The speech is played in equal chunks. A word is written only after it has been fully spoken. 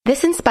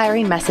This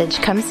inspiring message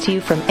comes to you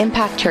from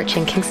Impact Church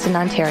in Kingston,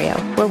 Ontario,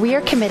 where we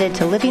are committed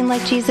to living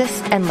like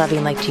Jesus and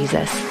loving like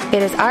Jesus.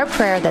 It is our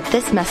prayer that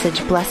this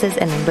message blesses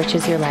and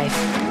enriches your life.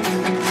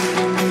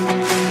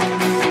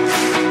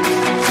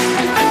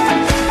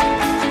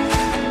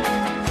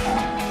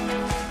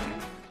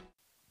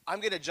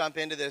 I'm going to jump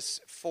into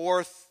this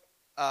fourth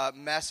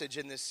message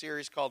in this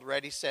series called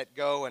Ready, Set,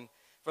 Go. And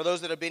for those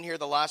that have been here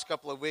the last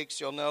couple of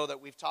weeks, you'll know that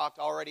we've talked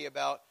already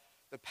about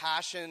the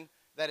passion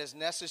that is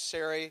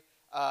necessary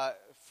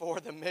for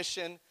the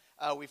mission.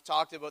 We've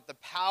talked about the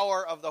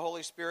power of the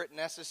Holy Spirit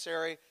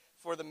necessary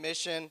for the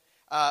mission.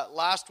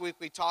 Last week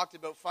we talked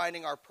about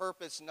finding our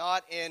purpose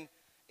not in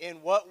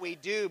what we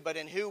do, but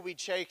in who we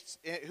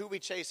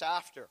chase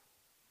after.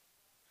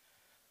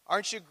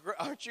 Aren't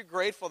you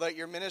grateful that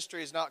your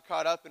ministry is not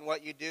caught up in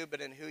what you do, but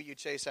in who you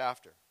chase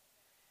after?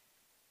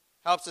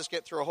 Helps us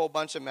get through a whole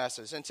bunch of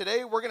messes. And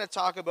today we're going to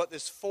talk about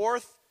this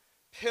fourth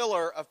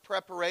pillar of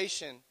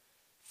preparation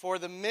for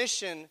the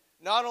mission,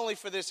 not only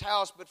for this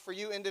house, but for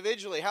you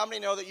individually. How many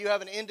know that you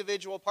have an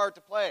individual part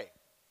to play?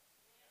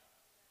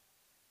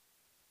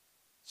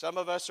 Some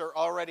of us are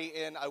already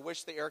in, I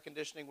wish the air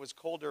conditioning was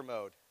colder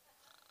mode.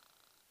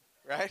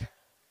 Right?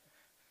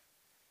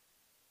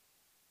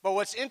 But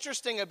what's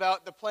interesting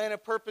about the plan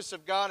and purpose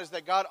of God is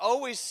that God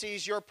always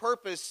sees your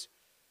purpose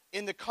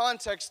in the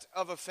context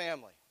of a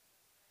family.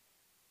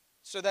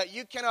 So that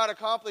you cannot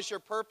accomplish your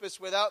purpose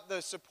without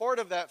the support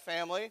of that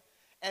family,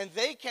 and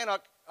they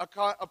cannot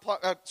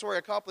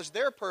accomplish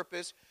their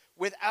purpose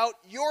without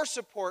your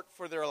support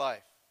for their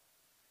life.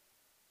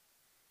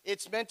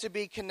 It's meant to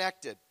be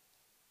connected.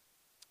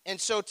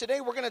 And so today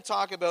we're going to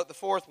talk about the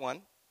fourth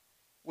one,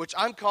 which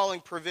I'm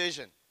calling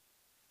provision.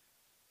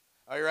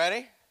 Are you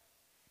ready?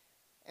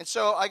 And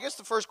so I guess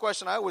the first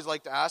question I always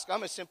like to ask,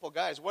 I'm a simple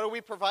guy, is what are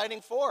we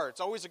providing for?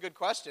 It's always a good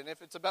question.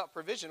 If it's about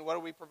provision, what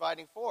are we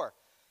providing for?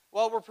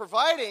 Well, we're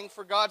providing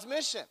for God's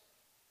mission.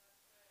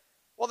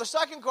 Well, the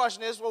second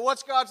question is, well,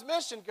 what's God's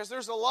mission? Because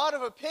there's a lot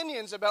of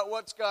opinions about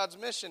what God's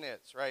mission is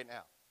right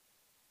now.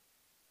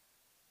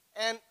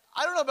 And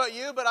I don't know about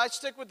you, but I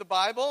stick with the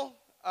Bible.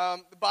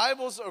 The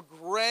Bible's a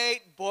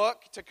great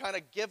book to kind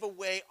of give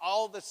away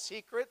all the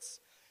secrets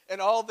and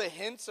all the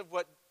hints of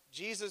what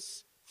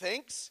Jesus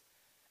thinks.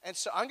 And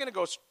so I'm going to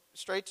go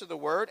straight to the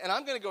Word, and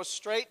I'm going to go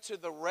straight to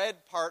the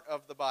red part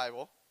of the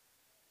Bible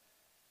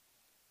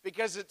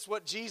because it's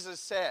what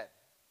Jesus said.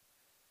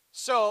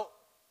 So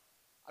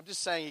I'm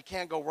just saying you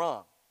can't go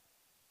wrong.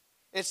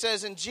 It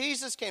says, and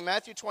Jesus came,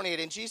 Matthew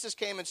 28, and Jesus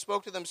came and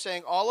spoke to them,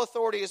 saying, all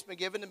authority has been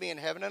given to me in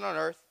heaven and on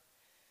earth.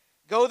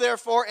 Go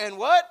therefore and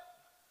what?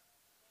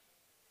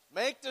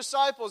 Make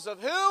disciples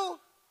of who?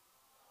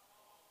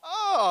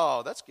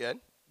 Oh, that's good.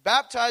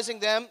 Baptizing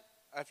them.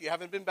 If you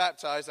haven't been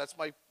baptized, that's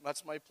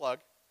my plug.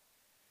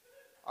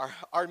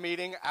 Our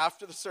meeting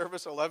after the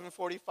service,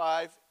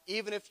 11:45.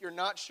 Even if you're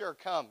not sure,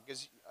 come,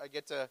 because I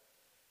get to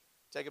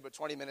take about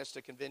 20 minutes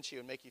to convince you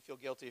and make you feel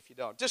guilty if you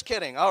don't. Just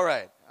kidding. All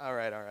right.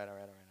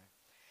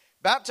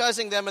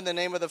 Baptizing them in the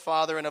name of the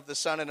Father and of the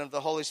Son and of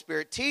the Holy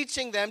Spirit,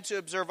 teaching them to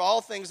observe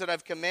all things that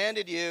I've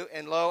commanded you,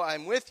 and lo,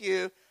 I'm with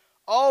you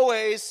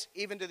always,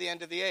 even to the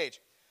end of the age.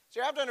 So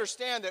you have to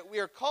understand that we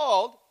are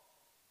called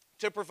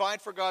to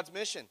provide for God's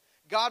mission.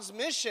 God's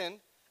mission,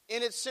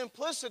 in its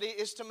simplicity,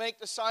 is to make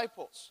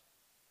disciples.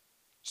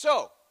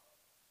 So,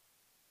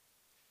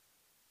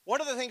 one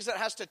of the things that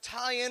has to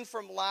tie in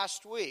from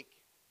last week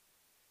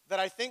that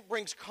I think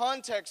brings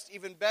context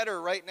even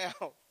better right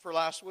now for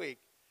last week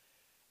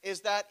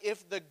is that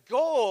if the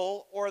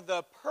goal or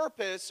the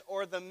purpose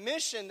or the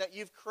mission that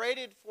you've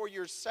created for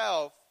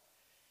yourself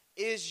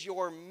is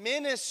your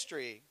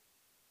ministry,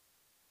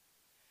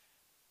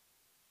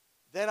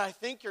 then I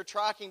think you're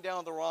tracking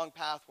down the wrong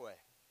pathway.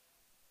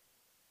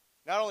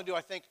 Not only do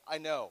I think, I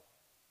know.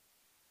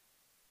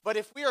 But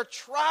if we are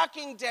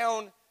tracking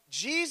down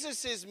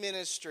Jesus'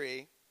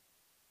 ministry,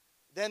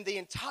 then the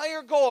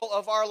entire goal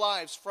of our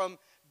lives from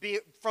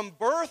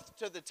birth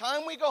to the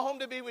time we go home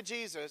to be with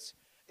Jesus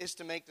is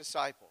to make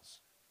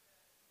disciples.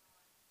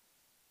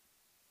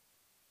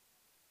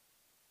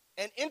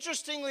 And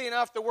interestingly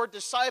enough, the word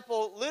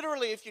disciple,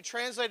 literally, if you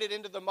translate it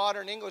into the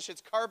modern English,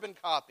 it's carbon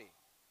copy.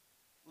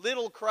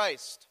 Little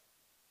Christ.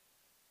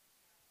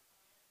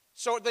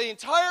 So the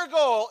entire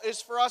goal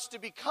is for us to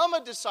become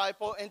a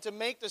disciple and to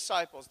make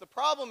disciples. The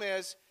problem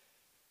is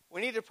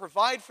we need to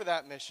provide for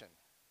that mission,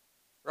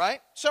 right?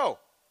 So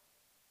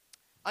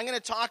I'm going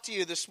to talk to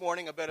you this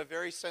morning about a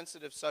very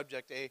sensitive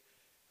subject, a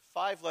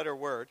 5-letter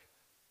word.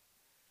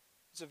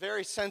 It's a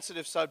very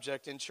sensitive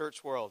subject in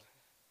church world.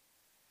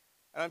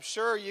 And I'm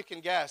sure you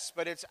can guess,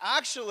 but it's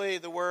actually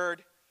the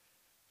word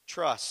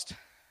trust.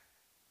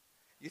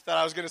 You thought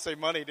I was going to say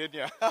money, didn't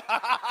you?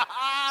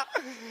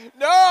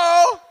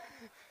 No!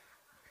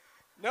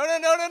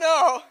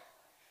 No.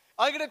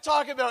 I'm going to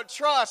talk about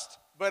trust,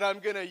 but I'm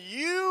going to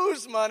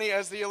use money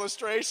as the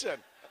illustration.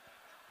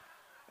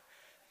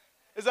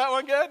 Is that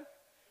one good?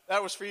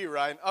 That was for you,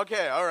 Ryan.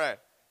 Okay, all right.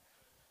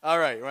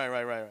 Right.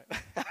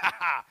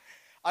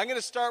 I'm going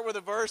to start with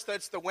a verse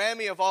that's the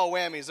whammy of all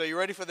whammies. Are you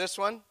ready for this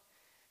one?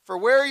 For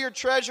where your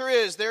treasure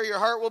is, there your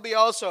heart will be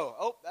also.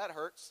 Oh, that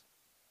hurts.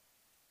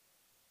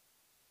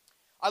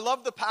 I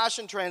love the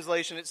Passion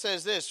Translation. It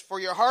says this, for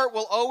your heart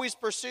will always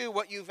pursue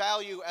what you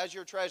value as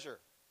your treasure.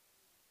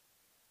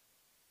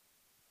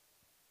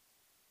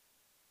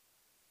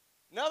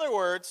 In other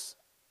words,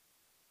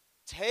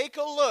 take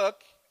a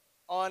look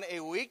on a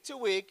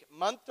week-to-week,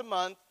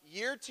 month-to-month,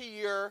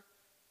 year-to-year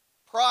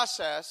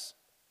process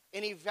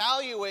and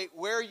evaluate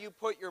where you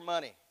put your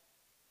money.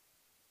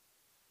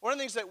 One of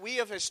the things that we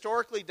have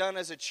historically done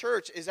as a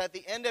church is at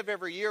the end of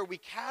every year, we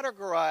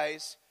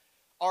categorize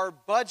our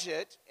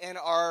budget and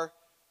our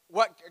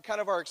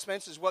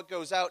expenses, what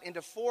goes out,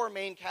 into 4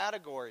 main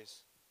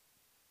categories.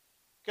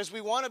 Because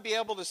we want to be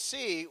able to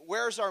see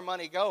where's our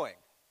money going.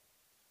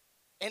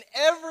 And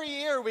every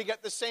year we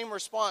get the same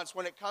response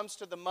when it comes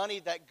to the money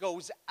that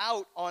goes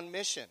out on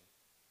mission.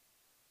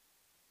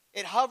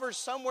 It hovers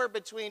somewhere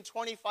between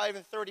 25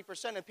 and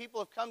 30%. And people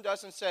have come to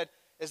us and said,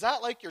 is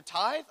that like your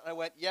tithe? And I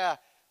went, yeah.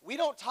 We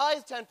don't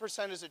tithe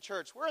 10% as a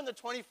church. We're in the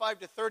 25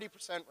 to 30%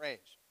 range.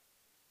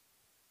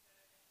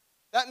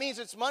 That means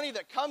it's money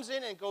that comes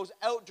in and goes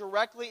out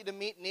directly to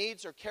meet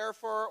needs or care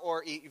for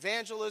or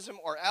evangelism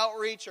or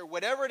outreach or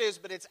whatever it is,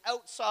 but it's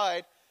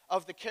outside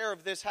of the care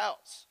of this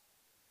house.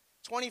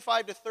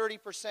 25 to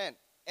 30%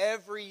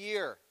 every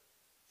year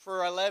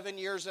for 11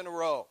 years in a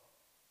row.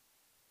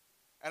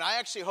 And I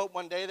actually hope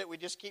one day that we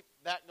just keep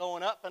that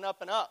going up and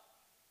up and up.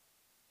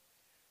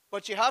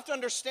 But you have to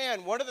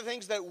understand, one of the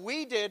things that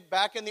we did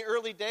back in the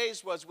early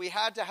days was we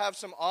had to have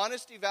some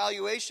honest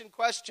evaluation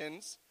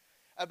questions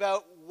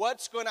about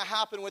what's going to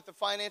happen with the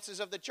finances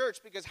of the church.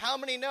 Because how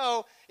many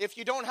know if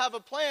you don't have a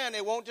plan,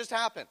 it won't just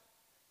happen?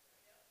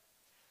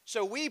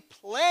 So we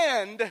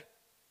planned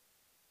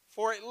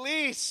for at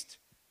least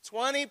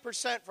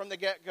 20% from the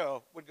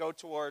get-go would go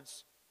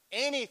towards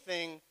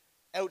anything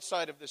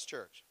outside of this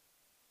church.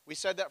 We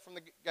said that from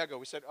the get-go.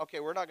 We said, okay,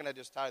 we're not going to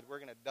just tithe, we're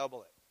going to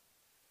double it.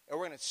 And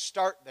we're going to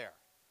start there.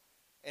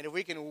 And if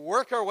we can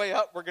work our way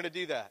up, we're going to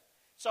do that.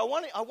 So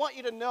I want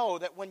you to know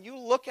that when you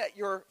look at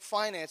your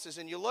finances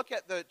and you look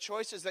at the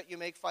choices that you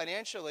make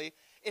financially,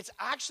 it's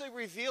actually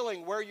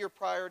revealing where your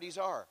priorities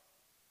are.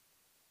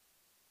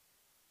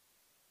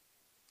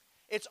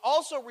 It's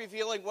also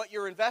revealing what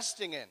you're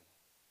investing in.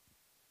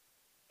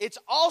 It's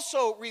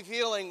also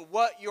revealing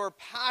what your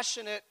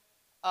passionate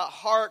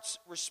heart's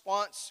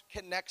response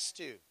connects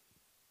to.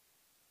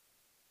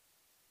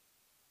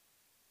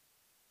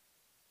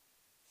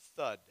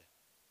 Thud.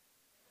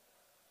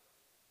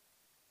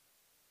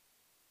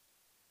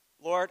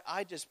 Lord,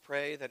 I just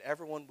pray that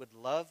everyone would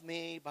love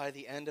me by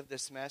the end of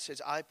this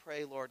message. I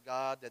pray, Lord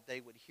God, that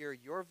they would hear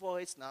your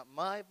voice, not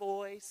my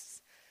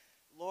voice.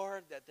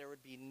 Lord, that there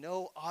would be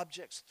no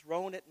objects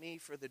thrown at me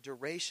for the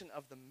duration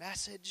of the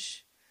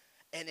message.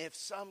 And if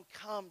some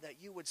come,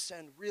 that you would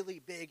send really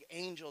big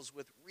angels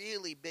with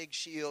really big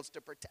shields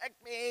to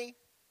protect me.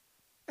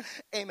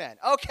 Amen.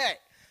 Okay.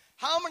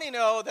 How many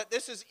know that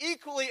this is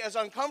equally as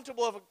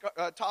uncomfortable of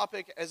a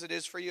topic as it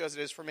is for you as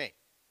it is for me?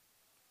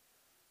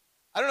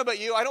 I don't know about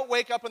you. I don't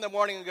wake up in the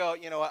morning and go,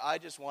 you know what, I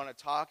just want to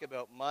talk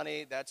about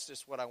money. That's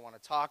just what I want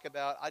to talk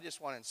about. I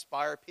just want to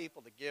inspire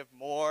people to give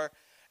more,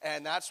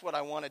 and that's what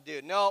I want to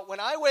do. No,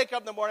 when I wake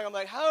up in the morning, I'm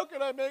like, how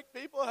can I make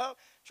people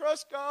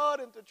trust God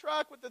and to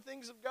track with the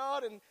things of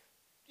God and,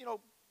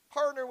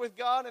 partner with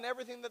God in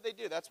everything that they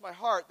do? That's my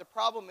heart. The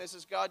problem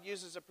is God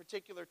uses a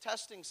particular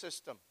testing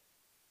system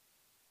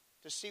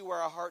to see where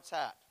our heart's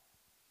at.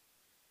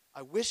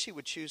 I wish he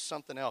would choose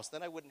something else.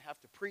 Then I wouldn't have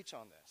to preach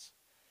on this.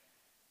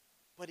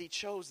 But he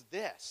chose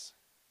this,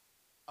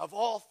 of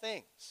all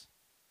things.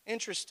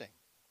 Interesting.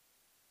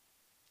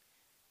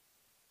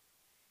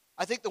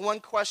 I think the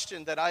one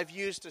question that I've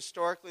used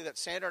historically, that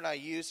Sandra and I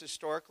use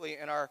historically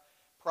in our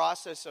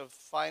process of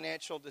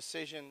financial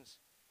decisions,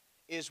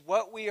 is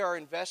what we are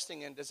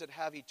investing in, does it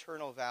have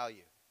eternal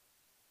value?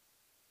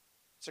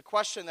 It's a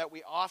question that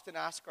we often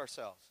ask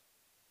ourselves.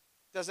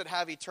 Does it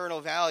have eternal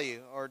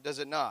value or does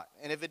it not?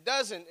 And if it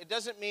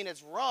doesn't mean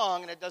it's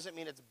wrong and it doesn't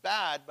mean it's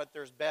bad, but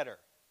there's better.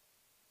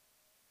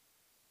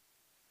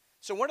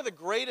 So one of the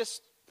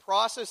greatest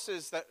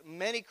processes that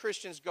many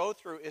Christians go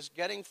through is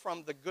getting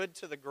from the good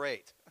to the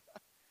great.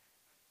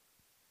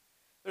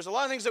 There's a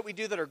lot of things that we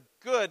do that are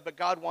good, but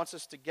God wants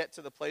us to get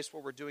to the place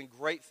where we're doing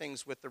great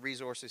things with the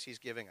resources he's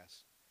giving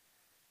us.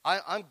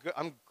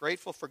 I'm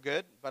grateful for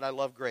good, but I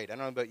love great. I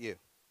don't know about you.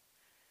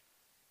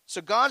 So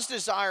God's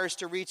desire is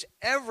to reach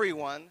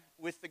everyone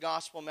with the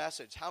gospel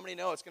message. How many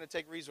know it's going to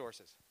take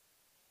resources?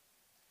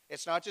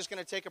 It's not just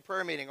going to take a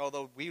prayer meeting,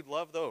 although we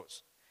love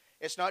those.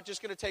 It's not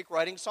just going to take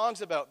writing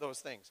songs about those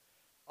things,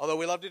 although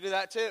we love to do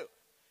that too.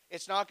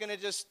 It's not going to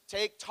just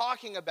take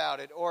talking about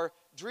it or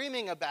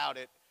dreaming about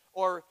it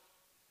or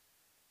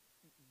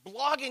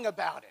blogging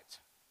about it.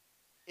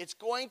 It's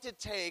going to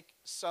take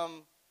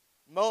some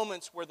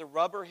moments where the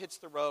rubber hits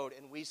the road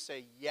and we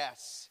say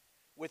yes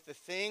with the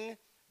thing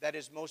that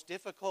is most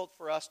difficult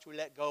for us to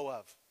let go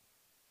of,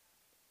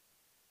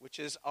 which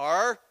is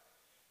our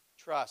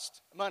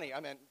trust. Money,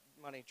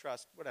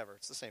 trust, whatever.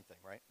 It's the same thing,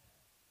 right?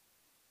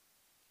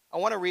 I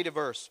want to read a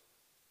verse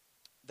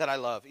that I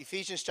love.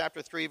 Ephesians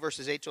chapter 3,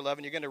 verses 8 to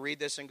 11. You're going to read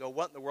this and go,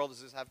 what in the world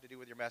does this have to do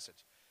with your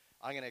message?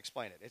 I'm going to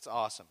explain it. It's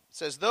awesome. It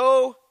says,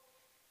 though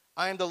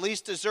I am the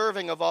least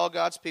deserving of all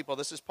God's people.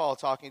 This is Paul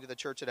talking to the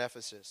church at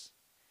Ephesus.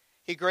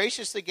 He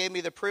graciously gave me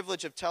the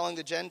privilege of telling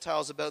the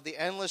Gentiles about the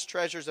endless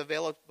treasures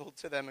available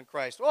to them in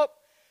Christ. Whoop!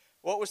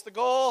 What was the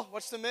goal?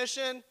 What's the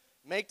mission?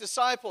 Make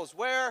disciples.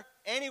 Where?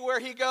 Anywhere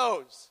he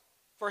goes.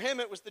 For him,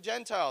 it was the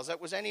Gentiles.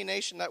 That was any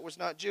nation that was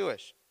not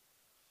Jewish.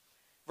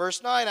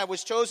 Verse 9, I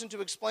was chosen to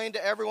explain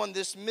to everyone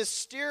this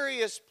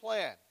mysterious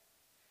plan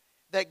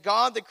that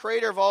God, the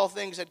creator of all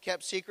things, had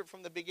kept secret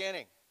from the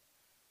beginning.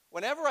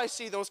 Whenever I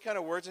see those kind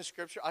of words in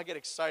Scripture, I get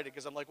excited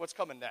because I'm like, what's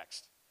coming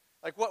next?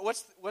 Like,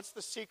 what's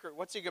the secret?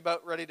 What's he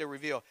about ready to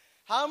reveal?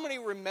 How many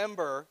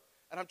remember,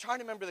 and I'm trying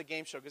to remember the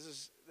game show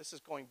because this is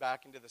going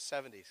back into the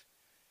 70s,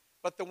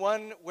 but the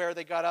one where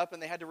they got up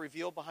and they had to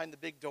reveal behind the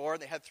big door,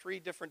 and they had 3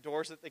 different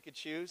doors that they could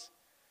choose?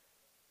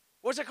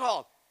 What's it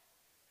called?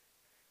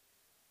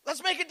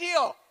 Let's Make a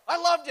Deal.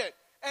 I loved it.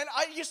 And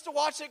I used to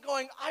watch it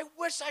going, I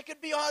wish I could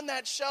be on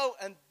that show.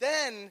 And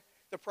then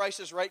The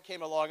Price is Right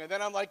came along, and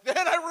then I'm like, then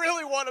I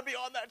really want to be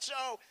on that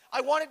show.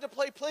 I wanted to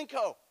play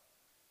Plinko.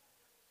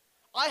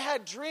 I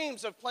had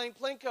dreams of playing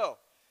Plinko.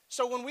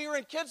 So when we were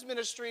in kids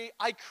ministry,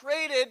 I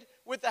created,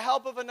 with the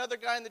help of another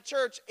guy in the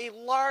church, a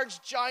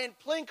large, giant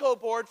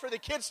Plinko board for the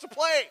kids to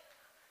play.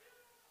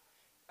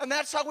 And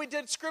that's how we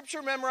did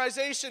scripture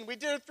memorization. We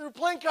did it through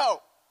Plinko.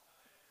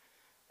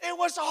 It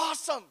was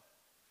awesome.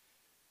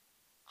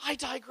 I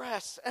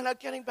digress, and I'm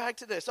getting back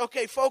to this.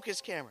 Okay,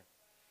 focus, Cameron.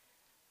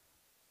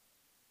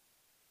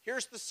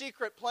 Here's the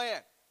secret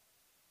plan.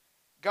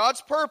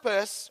 God's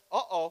purpose,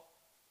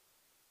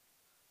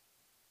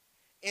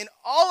 in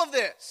all of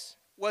this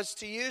was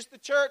to use the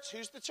church.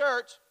 Who's the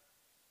church?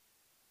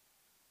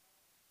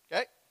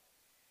 Okay.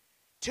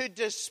 To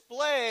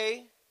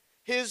display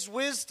his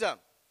wisdom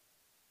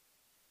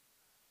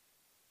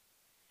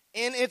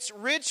in its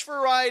rich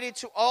variety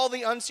to all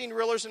the unseen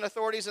rulers and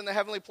authorities in the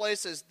heavenly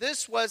places.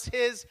 This was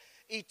his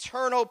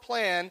eternal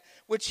plan,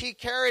 which he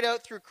carried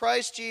out through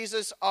Christ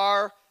Jesus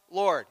our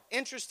Lord.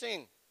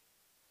 Interesting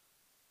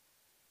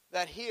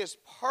that he is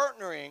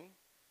partnering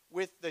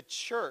with the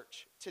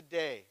church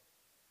today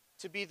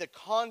to be the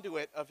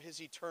conduit of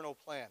his eternal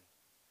plan,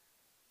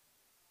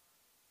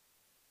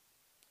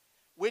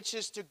 which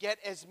is to get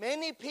as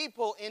many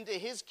people into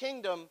his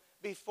kingdom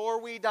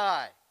before we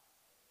die.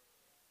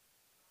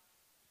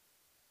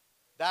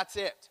 That's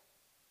it.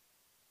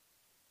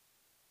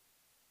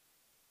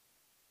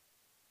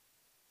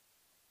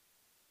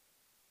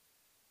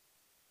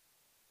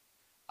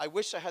 I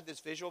wish I had this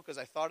visual because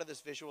I thought of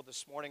this visual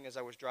this morning as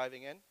I was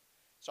driving in.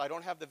 So I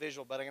don't have the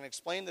visual, but I'm going to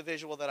explain the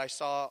visual that I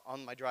saw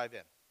on my drive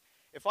in.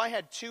 If I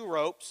had 2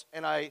 ropes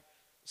and I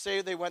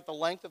say they went the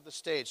length of the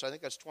stage, so I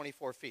think that's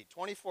 24 feet.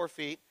 24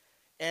 feet,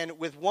 and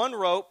with one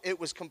rope, it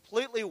was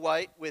completely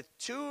white with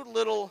 2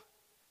 little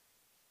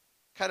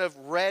kind of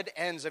red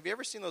ends. Have you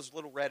ever seen those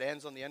little red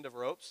ends on the end of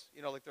ropes?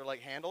 You know, like they're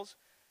like handles.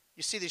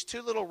 You see these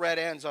 2 little red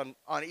ends on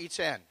each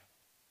end.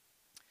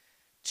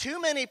 Too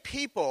many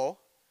people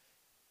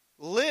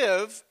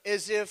live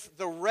as if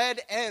the red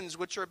ends,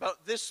 which are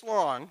about this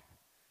long,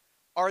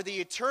 are the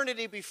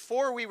eternity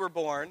before we were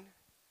born,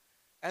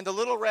 and the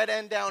little red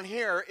end down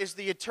here is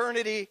the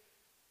eternity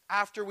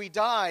after we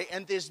die,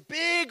 and this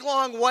big,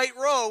 long white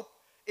rope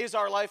is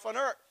our life on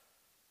earth.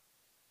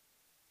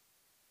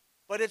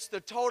 But it's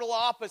the total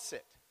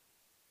opposite.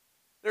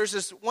 There's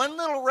this one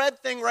little red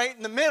thing right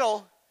in the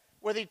middle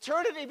with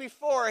eternity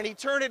before and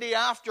eternity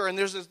after, and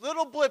there's this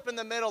little blip in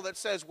the middle that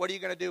says, what are you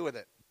going to do with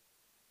it?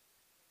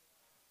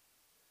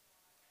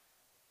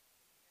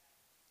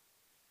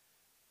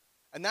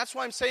 And that's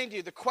why I'm saying to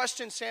you, the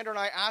question Sandra and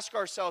I ask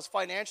ourselves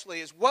financially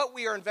is, what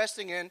we are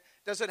investing in,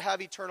 does it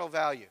have eternal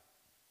value?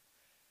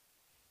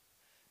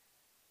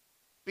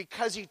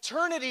 Because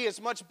eternity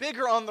is much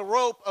bigger on the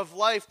rope of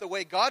life the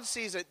way God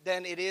sees it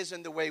than it is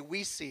in the way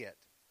we see it.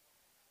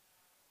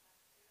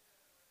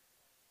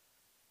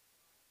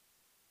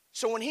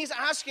 So when he's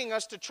asking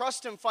us to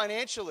trust him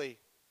financially,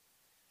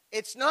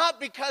 it's not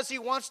because he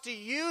wants to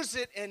use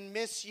it and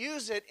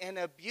misuse it and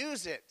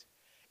abuse it.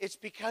 It's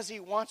because he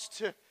wants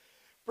to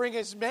bring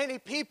as many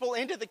people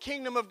into the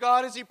kingdom of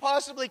God as he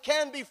possibly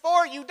can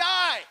before you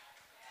die.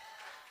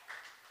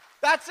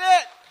 That's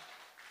it.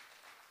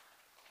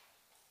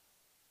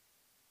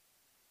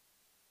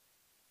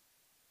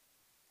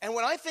 And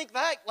when I think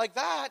that like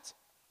that,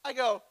 I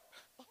go,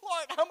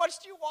 Lord, how much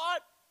do you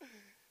want?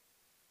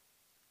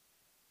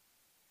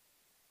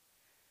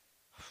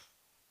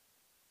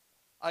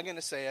 I'm going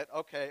to say it.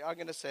 Okay, I'm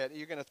going to say it.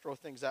 You're going to throw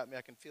things at me.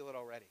 I can feel it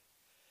already.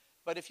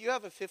 But if you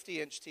have a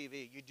 50-inch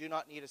TV, you do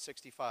not need a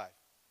 65.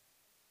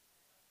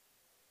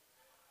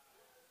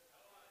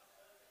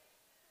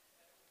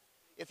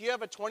 If you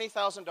have a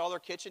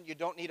 $20,000 kitchen, you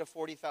don't need a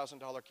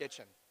 $40,000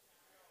 kitchen.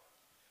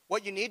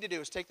 What you need to do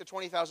is take the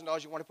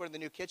 $20,000 you want to put in the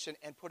new kitchen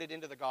and put it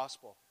into the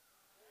gospel.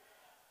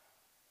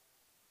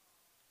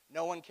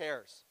 No one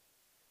cares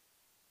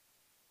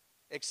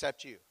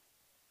except you.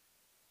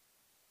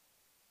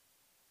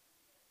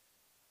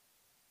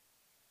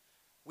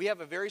 We have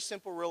a very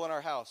simple rule in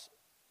our house.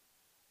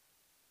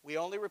 We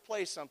only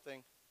replace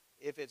something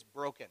if it's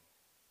broken.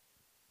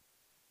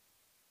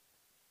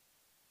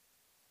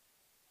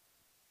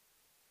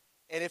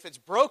 And if it's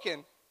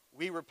broken,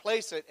 we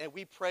replace it, and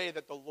we pray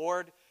that the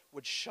Lord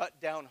would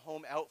shut down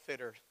Home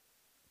Outfitter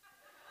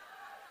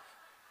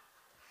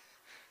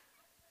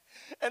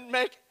and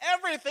make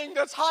everything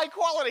that's high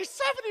quality 70%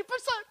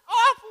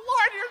 off.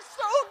 Lord, you're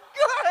so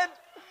good.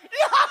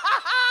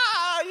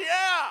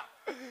 Yeah.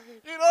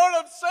 You know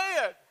what I'm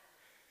saying?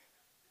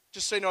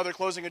 Just say, no, they're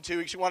closing in 2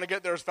 weeks. You want to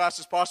get there as fast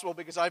as possible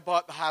because I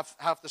bought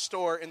half the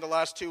store in the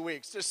last 2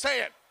 weeks. Just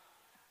say it.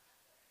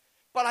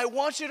 But I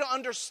want you to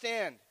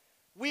understand,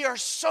 we are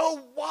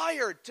so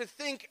wired to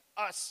think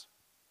us.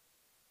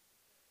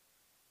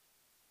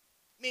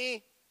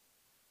 Me.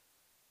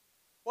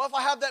 Well, if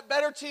I have that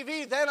better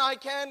TV, then I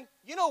can.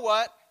 You know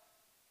what?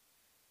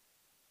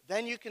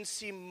 Then you can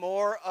see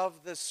more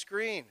of the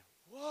screen.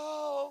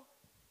 Whoa.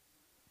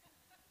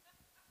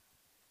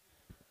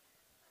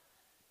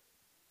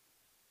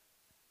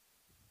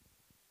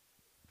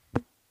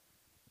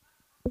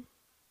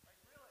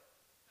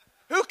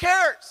 Who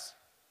cares?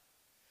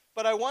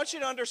 But I want you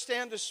to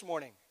understand this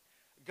morning,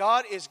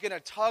 God is going to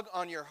tug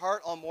on your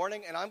heart all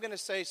morning, and I'm going to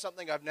say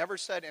something I've never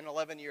said in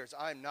 11 years.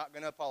 I'm not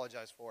going to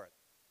apologize for it.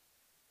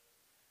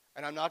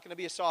 And I'm not going to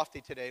be a softie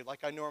today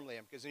like I normally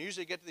am, because I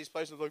usually get to these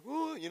places like,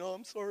 oh,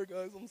 I'm sorry,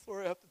 guys. I'm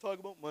sorry. I have to talk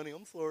about money.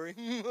 I'm sorry.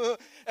 And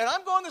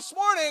I'm going this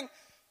morning,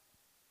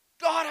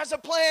 God has a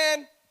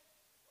plan.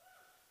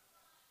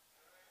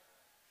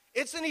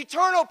 It's an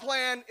eternal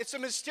plan. It's a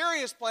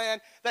mysterious plan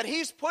that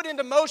He's put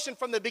into motion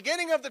from the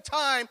beginning of the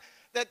time,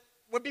 that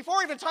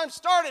before even time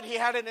started, He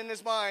had it in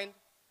His mind.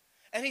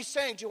 And He's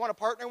saying, do you want to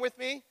partner with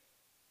me?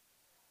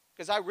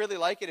 Because I really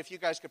like it if you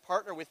guys could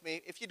partner with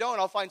me. If you don't,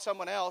 I'll find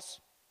someone else.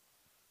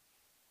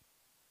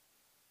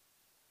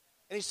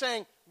 And He's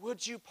saying,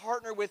 would you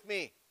partner with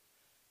me?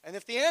 And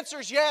if the answer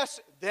is yes,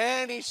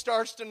 then He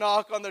starts to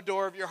knock on the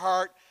door of your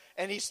heart,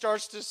 and He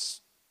starts to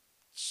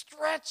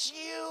stretch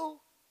you.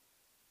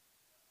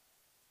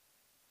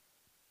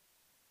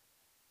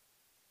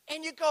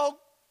 And you go,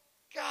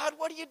 God,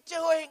 what are you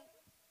doing?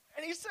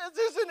 And He says,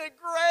 isn't it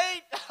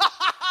great?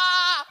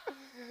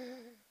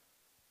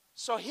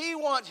 So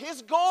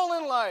His goal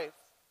in life,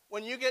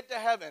 when you get to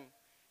heaven,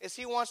 is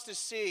He wants to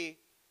see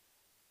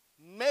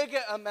mega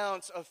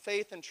amounts of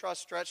faith and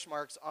trust stretch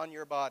marks on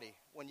your body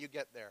when you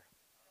get there.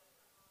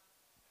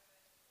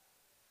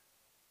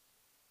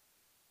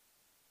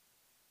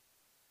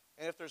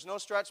 And if there's no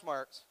stretch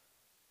marks,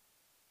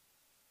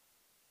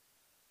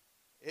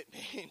 it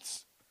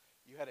means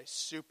you had a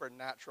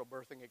supernatural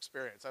birthing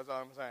experience. That's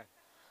all I'm saying.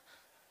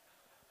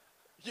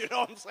 You know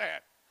what I'm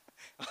saying?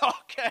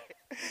 Okay.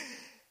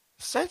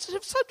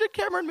 Sensitive subject,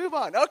 Cameron, move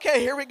on.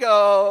 Okay, here we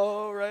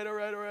go. All right.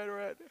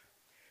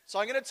 So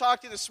I'm going to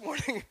talk to you this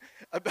morning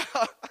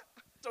about,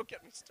 don't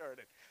get me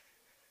started.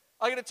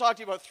 I'm going to talk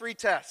to you about 3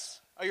 tests.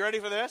 Are you ready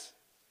for this?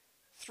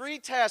 3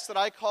 tests that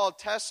I call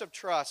tests of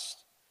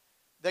trust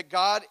that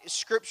God,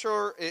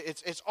 Scripture,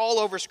 it's all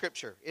over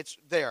Scripture. It's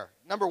there.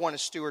 Number 1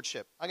 is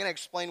stewardship. I'm going to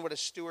explain what a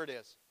steward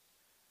is.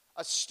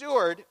 A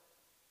steward,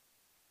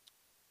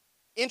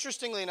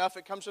 interestingly enough,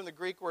 it comes from the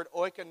Greek word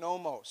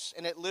oikonomos,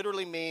 and it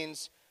literally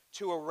means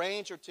to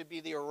arrange or to be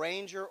the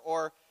arranger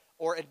or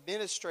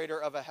administrator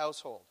of a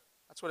household.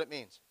 That's what it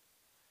means.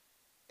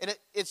 And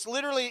it's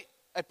literally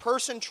a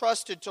person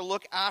trusted to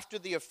look after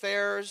the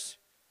affairs,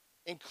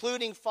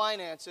 including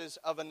finances,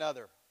 of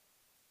another.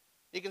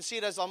 You can see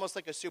it as almost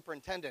like a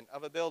superintendent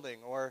of a building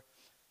or,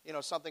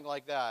 something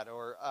like that.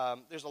 Or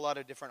there's a lot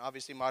of different,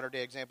 obviously,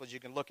 modern-day examples you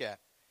can look at.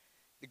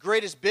 The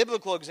greatest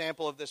biblical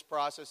example of this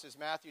process is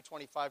Matthew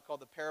 25, called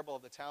the Parable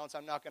of the Talents.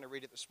 I'm not going to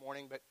read it this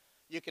morning, but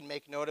you can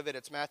make note of it.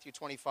 It's Matthew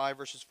 25,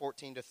 verses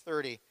 14 to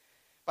 30.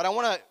 But I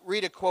want to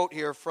read a quote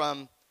here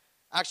from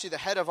actually the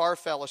head of our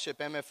fellowship,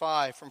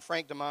 MFI, from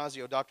Frank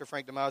Damasio, Dr.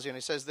 Frank Damasio, and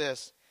he says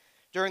this: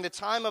 during the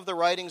time of the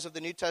writings of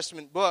the New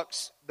Testament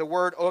books, the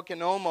word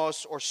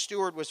oikonomos, or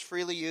steward, was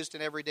freely used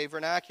in everyday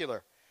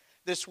vernacular.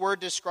 This word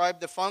described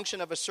the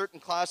function of a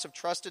certain class of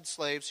trusted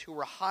slaves who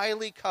were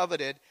highly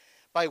coveted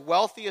by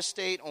wealthy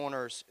estate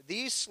owners.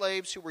 These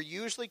slaves, who were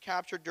usually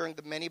captured during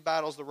the many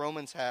battles the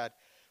Romans had,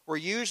 were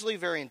usually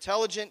very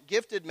intelligent,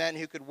 gifted men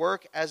who could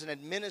work as an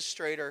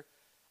administrator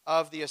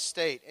of the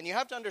estate. And you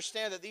have to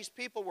understand that these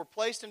people were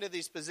placed into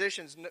these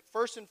positions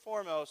first and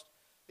foremost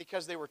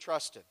because they were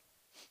trusted.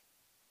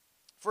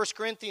 1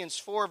 Corinthians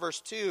 4, verse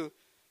 2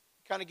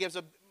 kind of gives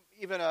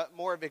even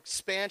more of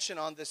expansion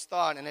on this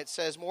thought. And it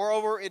says,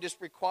 moreover, it is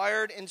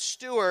required in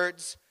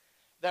stewards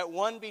that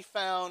one be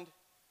found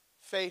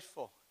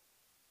faithful.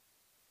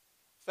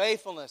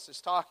 Faithfulness is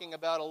talking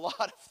about a lot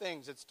of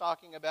things. It's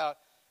talking about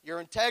your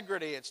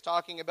integrity. It's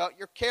talking about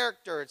your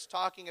character. It's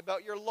talking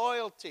about your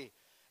loyalty.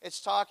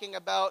 It's talking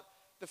about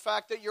the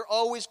fact that you're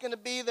always going to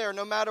be there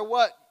no matter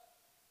what.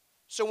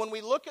 So when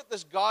we look at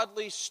this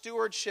godly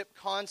stewardship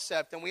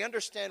concept and we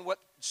understand what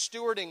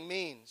stewarding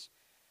means,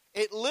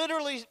 it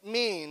literally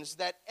means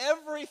that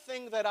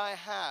everything that I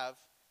have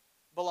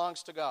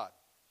belongs to God.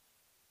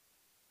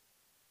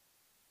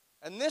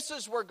 And this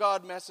is where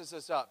God messes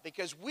us up,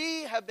 because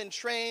we have been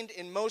trained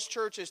in most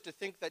churches to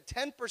think that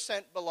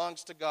 10%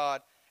 belongs to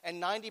God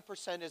and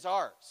 90% is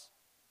ours.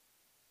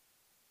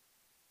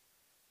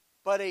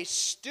 But a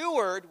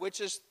steward, which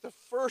is the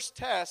first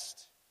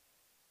test,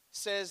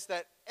 says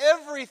that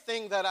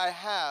everything that I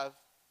have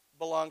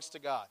belongs to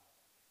God.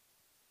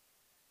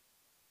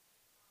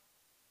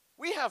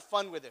 We have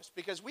fun with this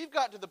because we've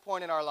got to the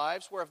point in our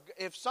lives where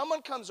if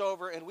someone comes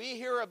over and we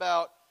hear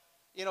about,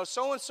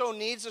 so-and-so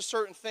needs a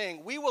certain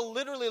thing, we will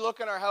literally look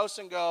in our house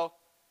and go,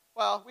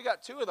 well, we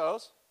got 2 of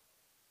those.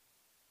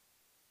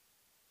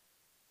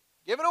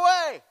 Give it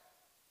away.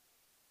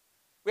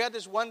 We had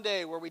this one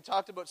day where we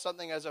talked about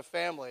something as a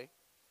family,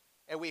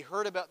 and we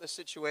heard about the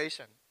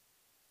situation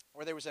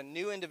where there was a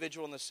new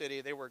individual in the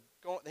city. They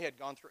had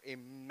gone through a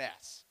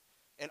mess,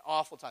 an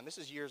awful time. This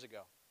is years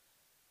ago.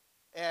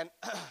 And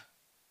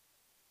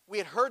we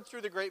had heard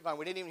through the grapevine,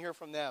 we didn't even hear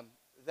from them,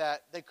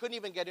 that they couldn't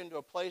even get into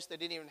a place. They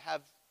didn't even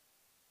have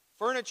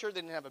furniture.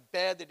 They didn't have a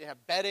bed. They didn't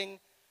have bedding.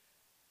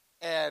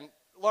 And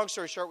long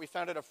story short, we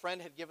found out a friend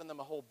had given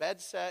them a whole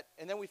bed set.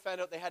 And then we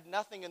found out they had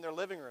nothing in their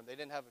living room. They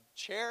didn't have a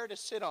chair to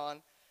sit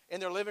on in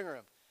their living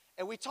room.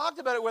 And we talked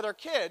about it with our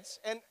kids.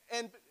 And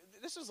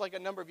this is like a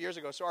number of years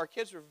ago. So our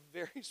kids were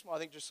very small. I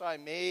think Josiah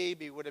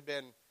maybe would have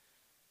been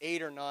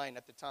 8 or 9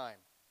 at the time.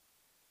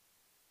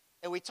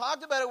 And we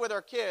talked about it with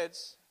our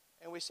kids.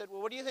 And we said,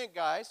 well, what do you think,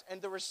 guys?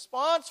 And the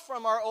response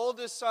from our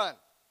oldest son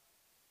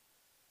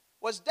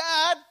was,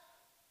 Dad,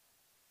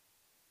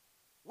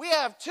 we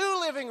have 2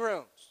 living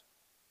rooms.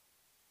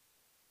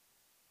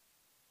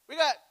 We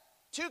got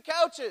 2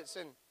 couches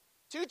and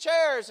 2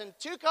 chairs and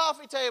 2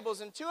 coffee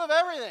tables and 2 of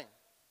everything.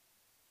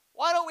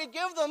 Why don't we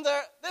give them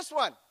this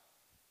one?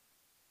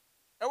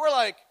 And we're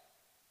like,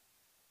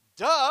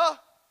 duh.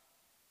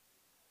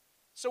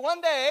 So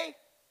one day,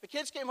 the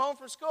kids came home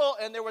from school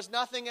and there was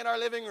nothing in our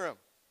living room.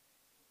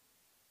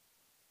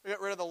 We got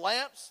rid of the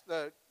lamps,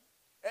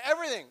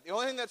 everything. The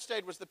only thing that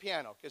stayed was the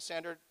piano, because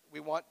Sandra,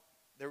 we want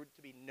there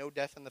to be no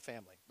death in the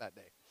family that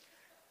day.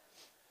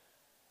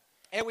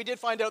 And we did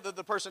find out that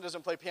the person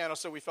doesn't play piano,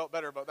 so we felt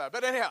better about that.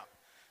 But anyhow.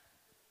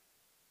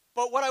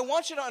 But what I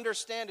want you to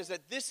understand is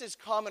that this is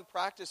common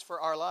practice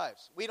for our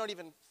lives. We don't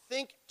even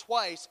think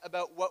twice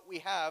about what we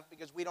have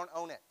because we don't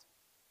own it.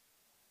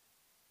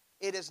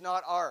 It is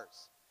not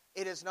ours.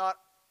 It is not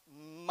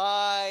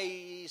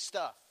my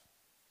stuff.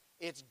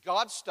 It's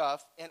God's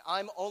stuff, and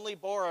I'm only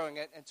borrowing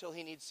it until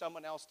He needs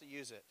someone else to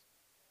use it.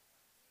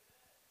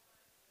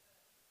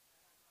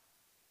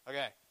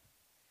 Okay.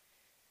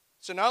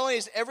 So not only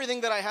is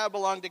everything that I have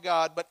belong to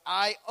God, but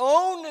I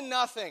own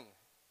nothing.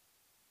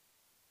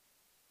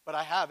 But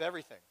I have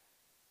everything.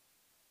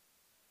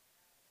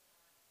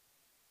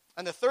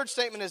 And the third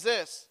statement is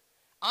this: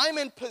 I'm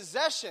in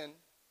possession,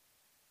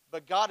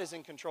 but God is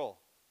in control.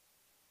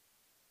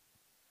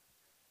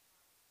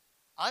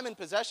 I'm in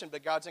possession,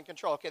 but God's in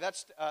control. Okay,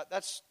 that's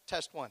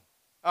test 1.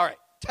 All right,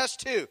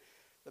 test 2,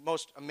 the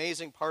most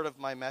amazing part of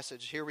my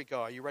message. Here we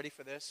go. Are you ready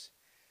for this?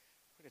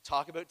 We're going to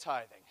talk about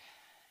tithing.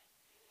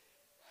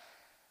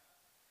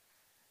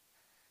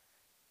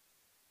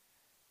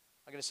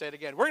 I'm going to say it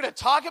again. We're going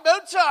to talk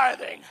about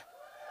tithing.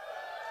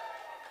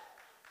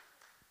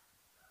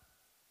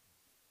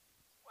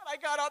 What I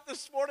got up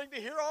this morning to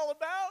hear all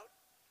about.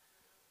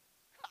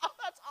 Oh,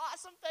 that's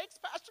awesome. Thanks,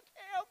 Pastor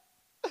Cam.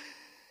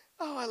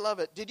 Oh, I love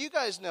it. Did you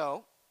guys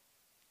know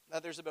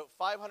that there's about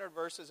 500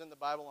 verses in the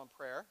Bible on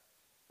prayer,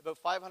 about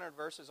 500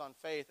 verses on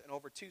faith, and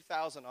over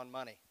 2,000 on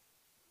money?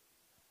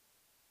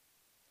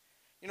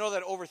 You know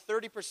that over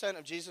 30%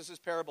 of Jesus'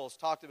 parables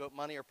talked about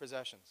money or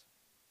possessions.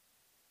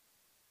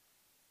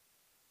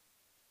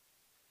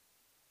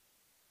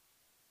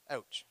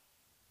 Ouch.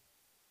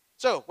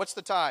 So, what's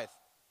the tithe?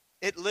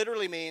 It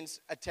literally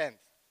means a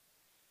tenth.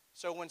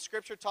 So when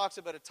Scripture talks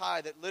about a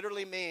tithe, it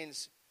literally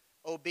means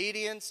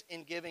obedience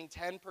in giving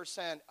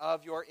 10%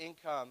 of your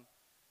income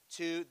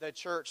to the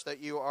church that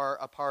you are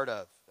a part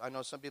of. I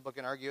know some people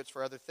can argue it's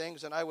for other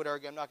things, and I would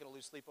argue I'm not going to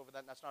lose sleep over that,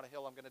 and that's not a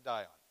hill I'm going to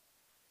die on.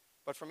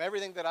 But from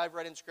everything that I've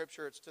read in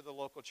Scripture, it's to the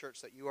local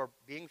church that you are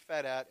being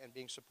fed at and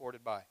being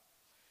supported by.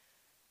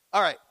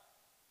 All right.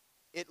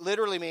 It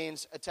literally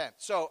means a tenth.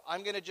 So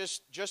I'm going to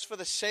just for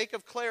the sake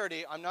of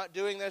clarity, I'm not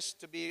doing this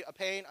to be a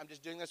pain. I'm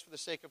just doing this for the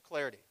sake of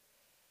clarity.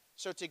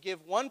 So to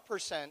give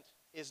 1%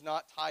 is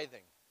not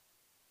tithing.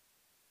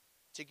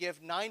 To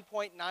give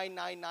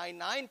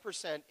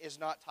 9.9999% is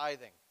not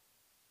tithing.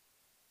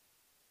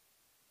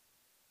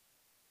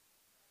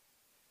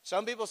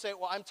 Some people say,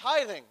 well, I'm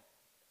tithing,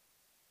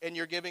 and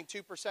you're giving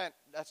 2%.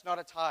 That's not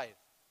a tithe.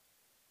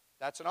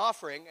 That's an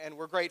offering, and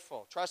we're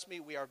grateful. Trust me,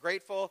 we are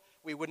grateful.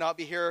 We would not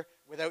be here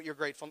without your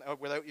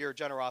without your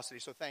generosity,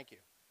 so thank you.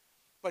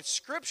 But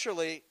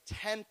scripturally,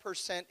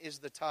 10% is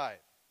the tithe.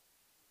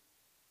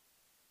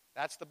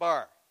 That's the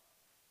bar.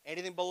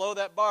 Anything below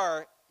that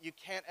bar, you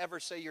can't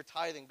ever say you're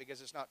tithing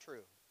because it's not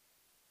true.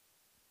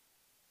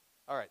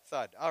 All right,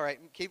 thud. All right,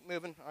 keep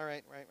moving. All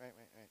right, right.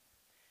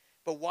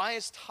 But why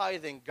is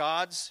tithing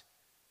God's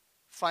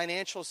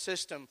financial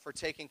system for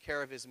taking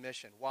care of his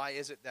mission? Why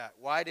is it that?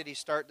 Why did he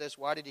start this?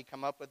 Why did he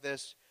come up with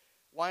this?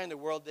 why in the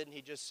world didn't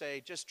he just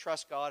say, just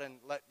trust God and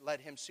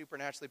let him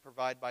supernaturally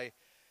provide by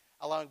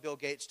allowing Bill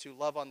Gates to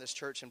love on this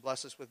church and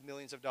bless us with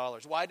millions of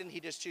dollars? Why didn't he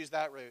just choose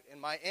that route? And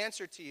my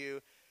answer to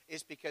you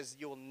is because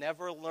you'll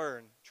never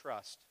learn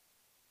trust.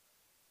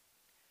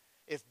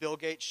 If Bill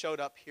Gates showed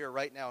up here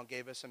right now and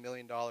gave us $1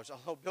 million,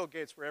 although Bill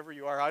Gates, wherever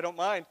you are, I don't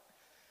mind.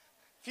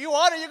 If you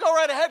want it, you go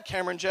right ahead.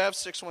 Cameron Jeff,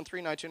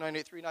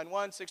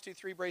 613-929-8391,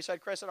 623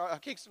 Braeside Crescent,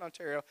 Kingston,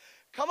 Ontario.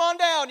 Come on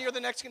down. You're the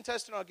next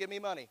contestant. I'll give me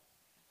money.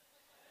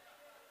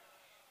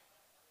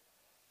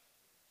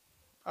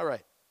 All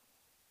right.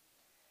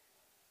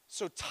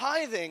 So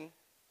tithing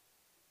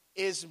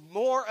is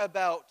more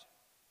about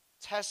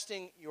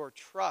testing your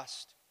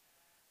trust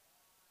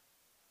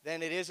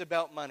than it is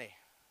about money.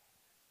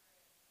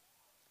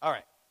 All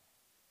right.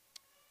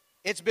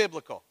 It's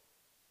biblical.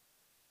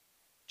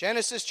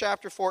 Genesis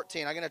chapter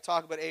 14. I'm going to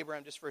talk about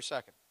Abraham just for a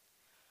second.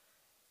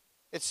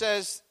 It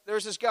says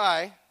there's this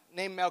guy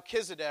named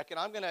Melchizedek,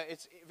 and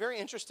it's very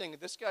interesting.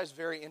 This guy's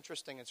very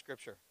interesting in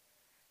Scripture.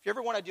 If you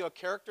ever want to do a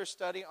character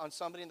study on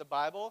somebody in the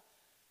Bible,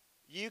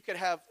 you could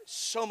have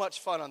so much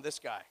fun on this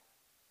guy.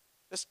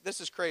 This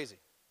is crazy. It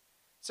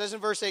says in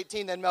verse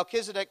 18, then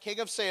Melchizedek,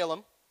 king of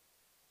Salem,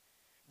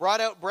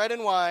 brought out bread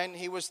and wine.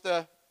 He was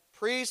the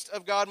priest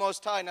of God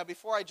Most High. Now,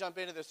 before I jump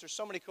into this, there's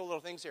so many cool little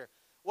things here.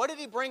 What did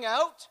he bring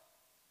out?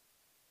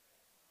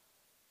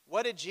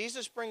 What did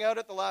Jesus bring out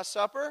at the Last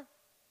Supper?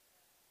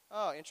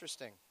 Oh,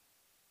 interesting.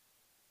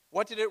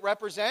 What did it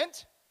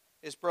represent?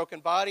 His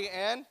broken body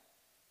and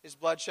his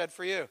blood shed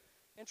for you.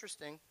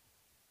 Interesting.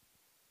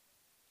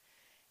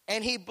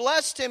 And he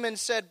blessed him and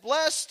said,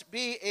 blessed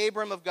be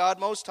Abram of God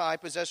Most High,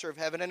 possessor of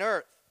heaven and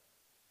earth.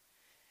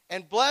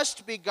 And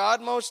blessed be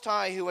God Most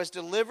High, who has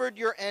delivered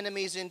your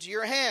enemies into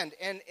your hand.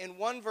 And in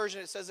one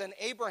version it says, and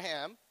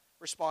Abraham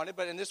responded,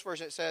 but in this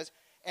version it says,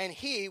 and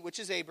he, which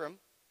is Abram,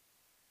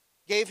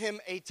 gave him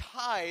a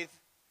tithe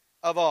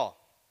of all.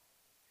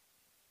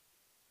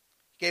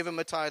 Gave him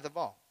a tithe of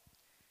all.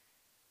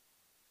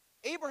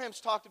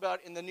 Abraham's talked about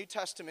in the New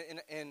Testament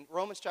in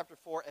Romans chapter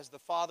 4 as the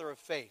father of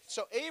faith.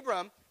 So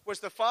Abram was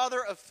the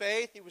father of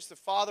faith. He was the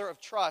father of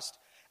trust.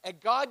 And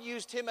God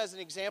used him as an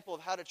example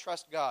of how to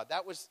trust God.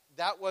 That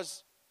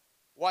was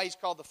why he's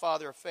called the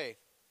father of faith.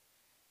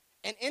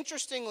 And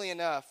interestingly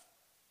enough,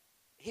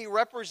 he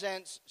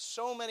represents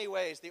so many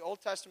ways the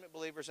Old Testament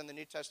believers and the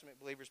New Testament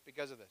believers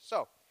because of this.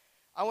 So,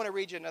 I want to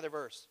read you another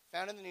verse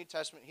found in the New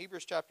Testament,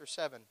 Hebrews chapter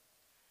 7,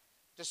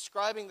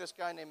 describing this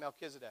guy named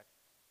Melchizedek.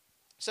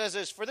 It says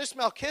this, for this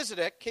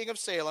Melchizedek, king of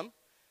Salem,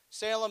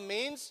 Salem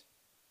means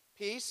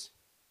peace.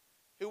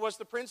 Who was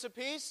the Prince of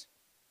Peace?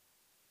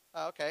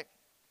 Oh, okay.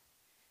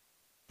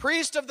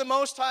 Priest of the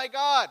Most High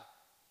God.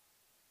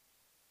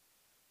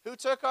 Who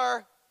took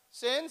our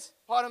sins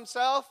upon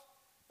himself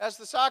as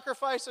the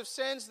sacrifice of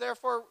sins,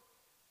 therefore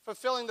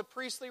fulfilling the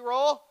priestly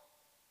role?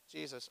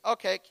 Jesus.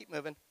 Okay, keep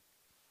moving.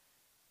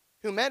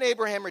 Who met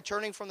Abraham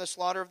returning from the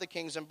slaughter of the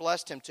kings and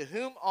blessed him, to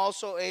whom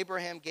also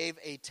Abraham gave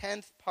a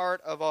 10th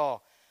part of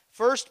all.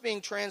 First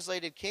being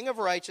translated king of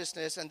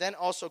righteousness, and then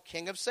also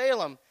king of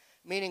Salem,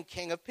 meaning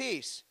king of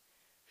peace,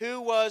 who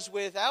was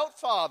without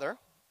father,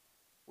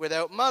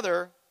 without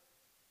mother,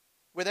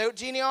 without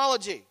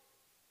genealogy,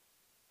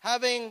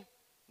 having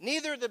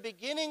neither the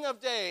beginning of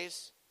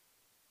days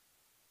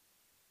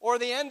or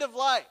the end of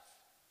life.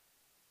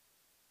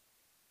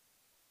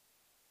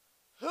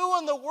 Who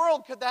in the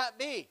world could that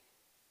be?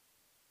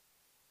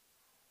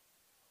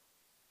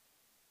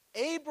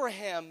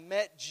 Abraham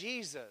met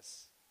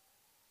Jesus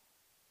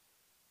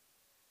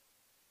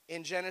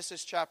in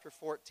Genesis chapter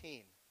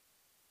 14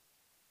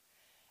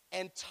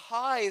 and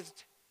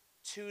tithed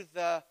to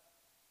the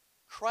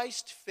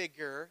Christ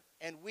figure,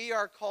 and we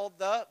are called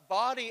the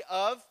body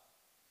of...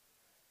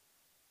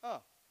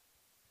 Oh,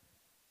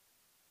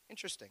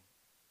 interesting.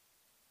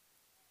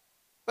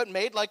 But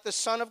made like the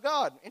Son of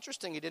God.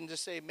 Interesting, he didn't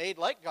just say made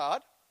like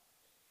God.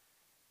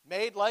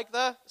 Made like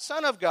the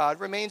Son of God,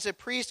 remains a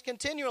priest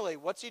continually.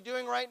 What's he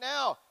doing right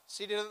now?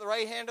 Seated at the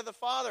right hand of the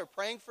Father,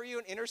 praying for you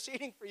and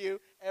interceding for you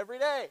every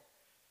day.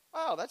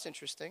 Wow, that's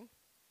interesting.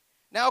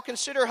 Now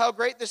consider how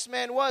great this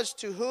man was,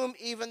 to whom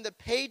even the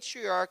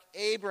patriarch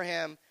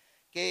Abraham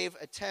gave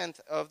a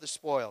 10th of the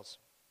spoils.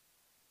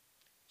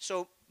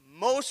 So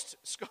most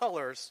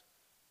scholars,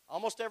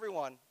 almost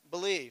everyone,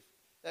 believe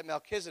that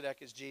Melchizedek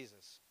is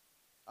Jesus.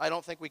 I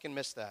don't think we can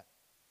miss that.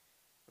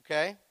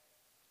 Okay?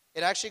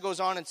 It actually goes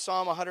on in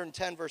Psalm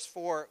 110, verse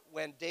 4,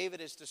 when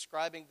David is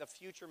describing the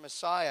future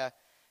Messiah.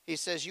 He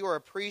says, you are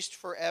a priest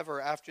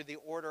forever after the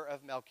order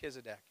of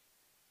Melchizedek.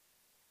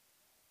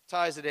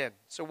 Ties it in.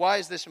 So why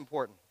is this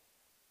important?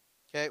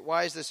 Okay,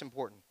 why is this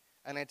important?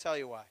 And I tell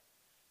you why.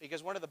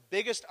 Because one of the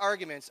biggest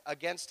arguments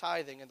against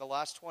tithing in the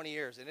last 20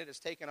 years, and it has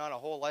taken on a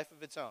whole life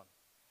of its own,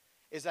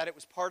 is that it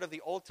was part of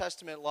the Old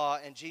Testament law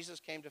and Jesus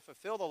came to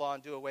fulfill the law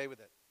and do away with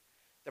it.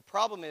 The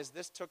problem is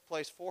this took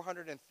place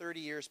 430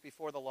 years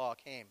before the law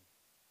came.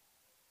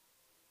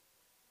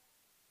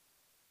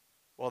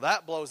 Well,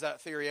 that blows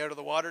that theory out of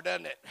the water,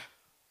 doesn't it?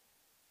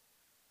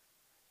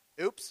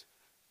 Oops.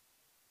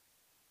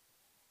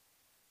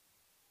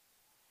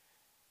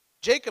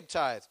 Jacob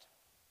tithed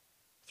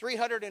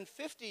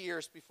 350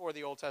 years before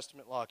the Old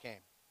Testament law came.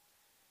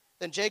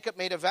 Then Jacob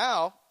made a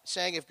vow,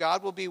 saying, if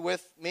God will be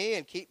with me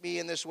and keep me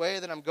in this way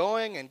that I'm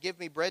going and give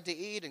me bread to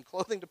eat and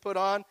clothing to put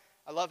on,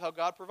 I love how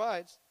God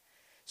provides,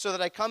 so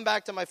that I come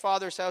back to my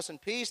father's house in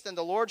peace, then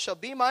the Lord shall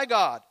be my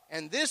God.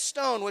 And this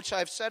stone which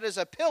I've set as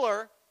a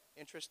pillar,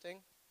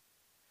 interesting,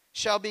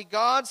 shall be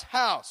God's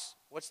house.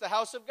 What's the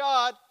house of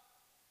God?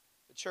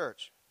 The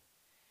church.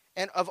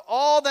 And of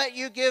all that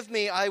you give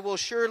me, I will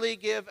surely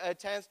give a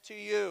tenth to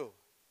you.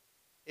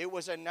 It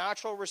was a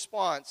natural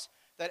response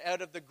that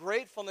out of the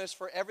gratefulness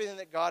for everything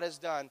that God has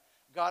done,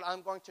 God,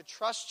 I'm going to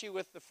trust you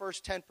with the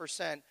first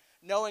 10%,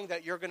 knowing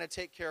that you're going to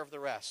take care of the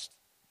rest.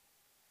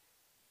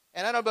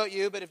 And I don't know about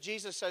you, but if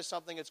Jesus says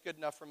something, it's good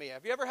enough for me.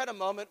 Have you ever had a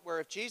moment where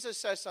if Jesus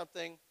says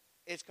something,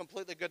 it's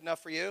completely good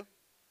enough for you?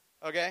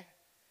 Okay?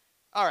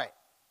 All right.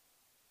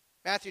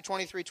 Matthew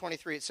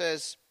 23:23, it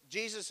says,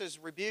 Jesus is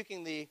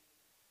rebuking the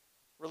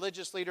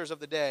religious leaders of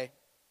the day.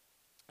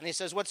 And he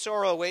says, what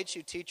sorrow awaits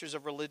you, teachers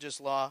of religious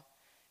law,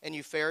 and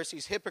you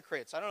Pharisees,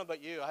 hypocrites. I don't know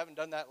about you. I haven't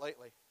done that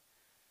lately.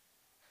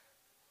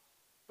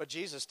 But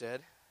Jesus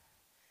did.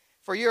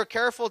 For you are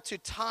careful to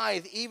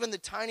tithe even the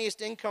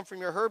tiniest income from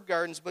your herb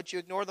gardens, but you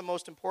ignore the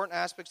most important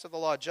aspects of the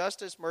law,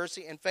 justice,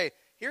 mercy, and faith.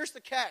 Here's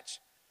the catch.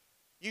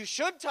 You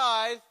should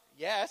tithe,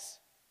 yes,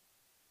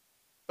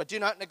 but do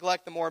not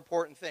neglect the more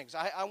important things.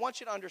 I want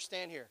you to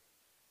understand here.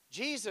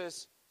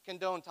 Jesus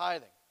condoned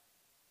tithing.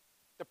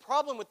 The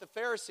problem with the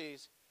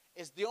Pharisees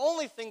is the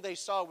only thing they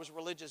saw was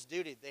religious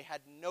duty. They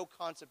had no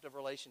concept of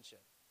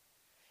relationship.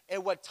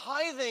 And where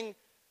tithing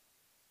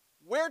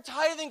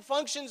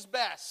functions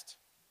best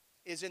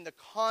is in the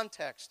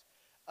context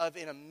of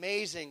an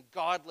amazing,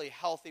 godly,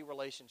 healthy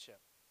relationship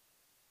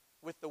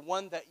with the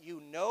one that you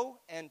know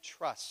and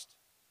trust.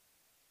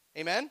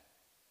 Amen?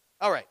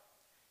 All right.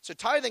 So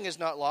tithing is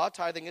not law,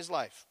 tithing is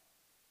life.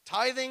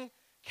 Tithing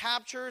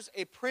captures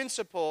a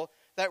principle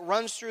that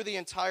runs through the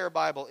entire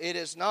Bible. It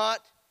is not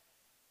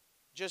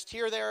just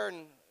here, there,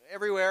 and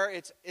everywhere.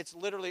 It's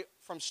literally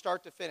from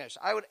start to finish.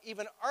 I would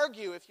even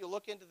argue, if you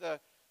look into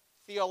the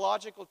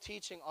theological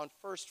teaching on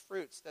first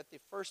fruits, that the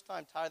first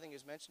time tithing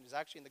is mentioned is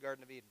actually in the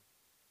Garden of Eden.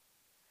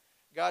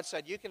 God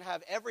said, you can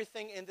have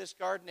everything in this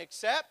garden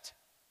except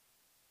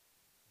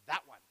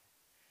that one.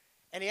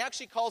 And he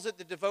actually calls it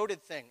the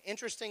devoted thing.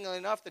 Interestingly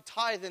enough, the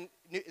tithe in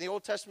the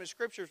Old Testament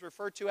scriptures is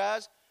referred to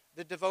as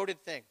the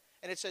devoted thing.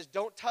 And it says,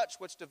 don't touch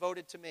what's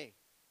devoted to me.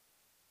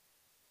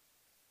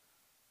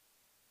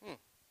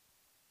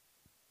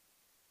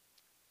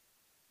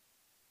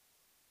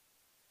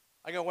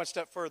 I go one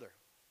step further.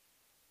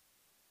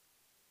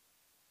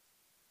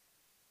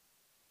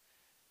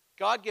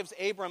 God gives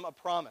Abram a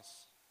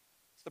promise.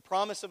 It's the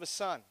promise of a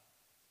son.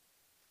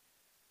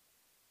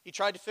 He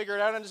tried to figure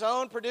it out on his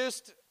own,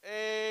 produced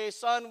a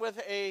son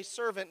with a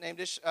servant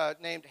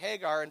named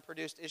Hagar, and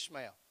produced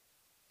Ishmael.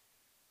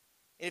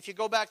 And if you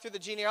go back through the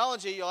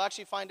genealogy, you'll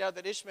actually find out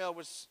that Ishmael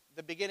was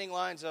the beginning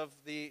lines of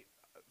the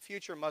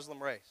future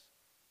Muslim race.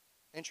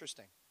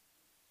 Interesting.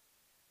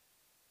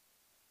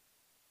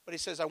 But he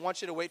says, I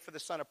want you to wait for the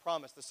son of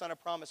promise. The son of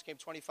promise came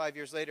 25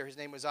 years later. His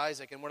name was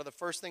Isaac. And one of the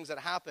first things that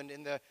happened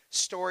in the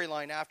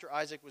storyline after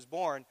Isaac was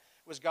born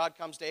was God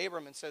comes to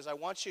Abram and says, I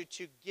want you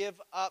to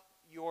give up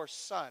your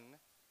son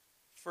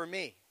for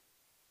me.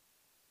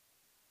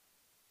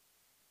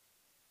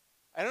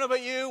 I don't know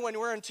about you, when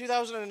we're in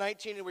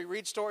 2019 and we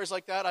read stories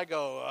like that, I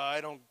go,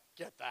 I don't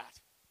get that.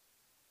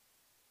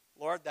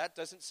 Lord, that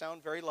doesn't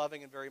sound very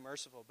loving and very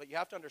merciful. But you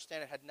have to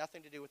understand it had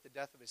nothing to do with the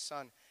death of his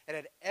son. It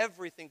had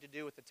everything to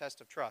do with the test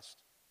of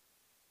trust.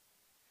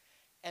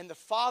 And the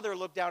father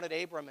looked down at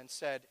Abram and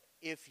said,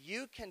 if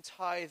you can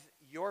tithe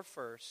your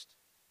first,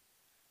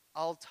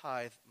 I'll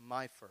tithe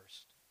my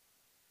first.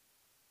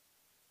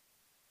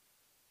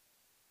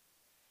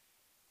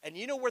 And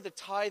you know where the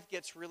tithe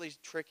gets really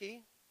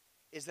tricky?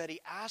 Is that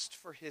he asked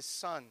for his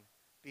son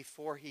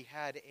before he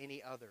had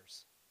any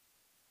others.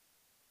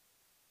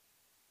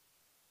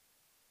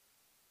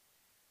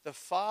 The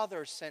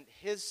Father sent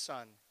his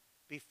Son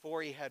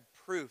before he had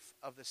proof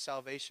of the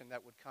salvation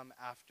that would come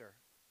after.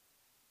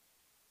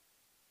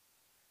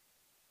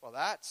 Well,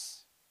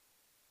 that's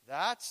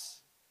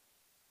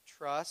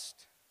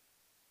trust.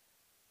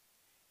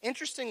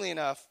 Interestingly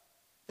enough,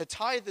 the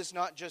tithe is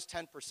not just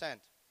 10%.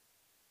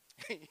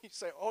 You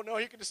say, oh no,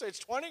 you can just say it's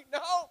 20? No,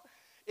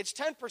 it's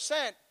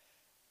 10%,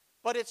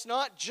 but it's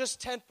not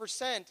just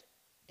 10%.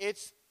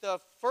 It's the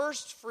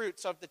first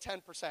fruits of the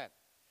 10%.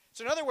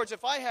 So in other words,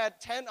 if I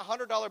had 10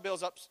 $100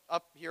 bills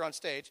up here on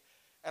stage,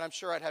 and I'm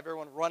sure I'd have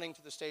everyone running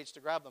to the stage to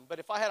grab them, but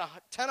if I had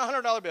 10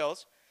 $100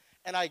 bills,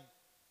 and I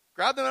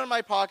grabbed them out of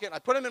my pocket, and I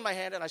put them in my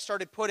hand, and I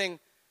started putting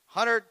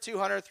 100,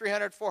 200,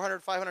 300,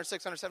 400, 500,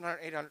 600, 700,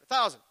 800,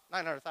 1,000,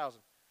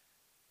 900,000.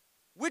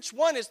 Which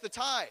one is the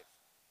tithe?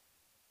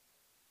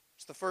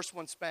 It's the first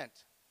one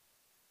spent.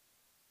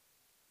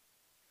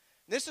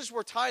 This is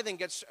where tithing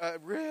gets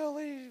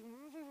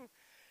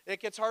it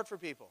gets hard for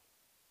people.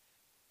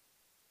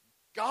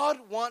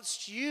 God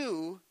wants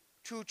you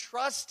to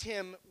trust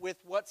him with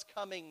what's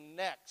coming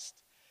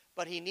next.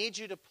 but he needs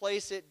you to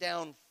place it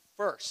down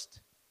first.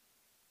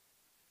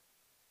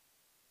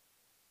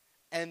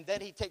 And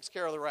then he takes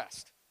care of the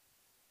rest.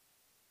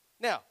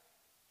 Now,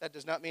 that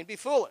does not mean be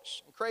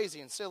foolish and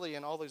crazy and silly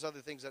and all those other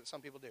things that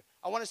some people do.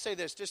 I want to say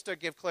this just to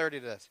give clarity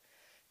to this.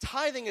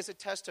 Tithing is a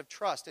test of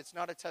trust. It's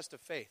not a test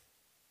of faith.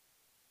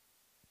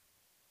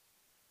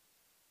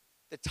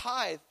 The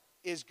tithe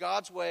is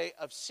God's way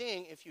of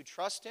seeing if you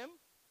trust him,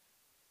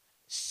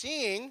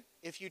 seeing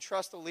if you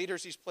trust the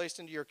leaders he's placed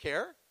into your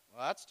care.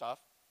 Well, that's tough.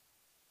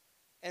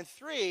 And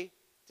 3,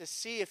 to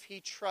see if he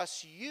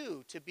trusts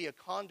you to be a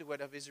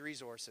conduit of his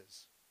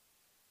resources.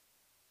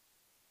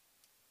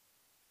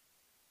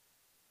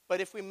 But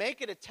if we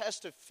make it a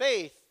test of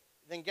faith,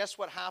 then guess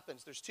what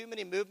happens? There's too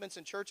many movements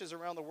and churches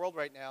around the world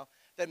right now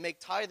that make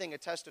tithing a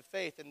test of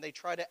faith, and they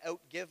try to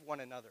outgive one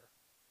another.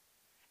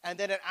 And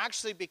then it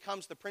actually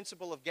becomes the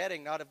principle of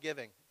getting, not of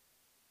giving.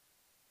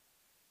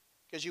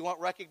 Because you want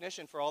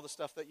recognition for all the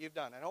stuff that you've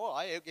done. And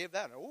I gave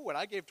that. And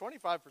I gave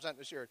 25%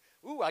 this year.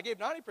 I gave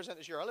 90%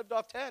 this year. I lived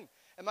off 10.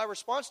 And my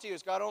response to you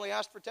is, God only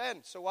asked for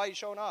 10, so why are you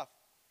showing off?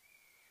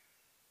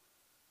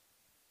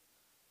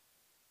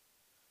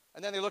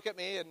 And then they look at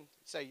me and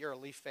say, you're a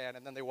Leaf fan,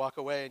 and then they walk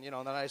away, and then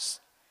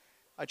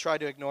I try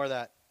to ignore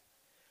that.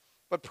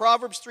 But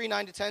Proverbs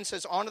 3:9-10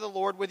 says, honor the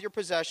Lord with your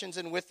possessions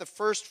and with the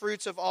first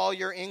fruits of all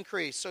your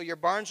increase. So your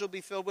barns will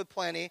be filled with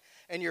plenty,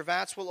 and your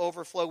vats will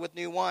overflow with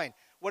new wine.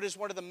 What is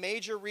one of the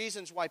major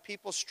reasons why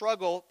people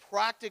struggle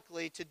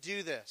practically to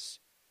do this?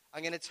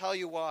 I'm going to tell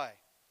you why.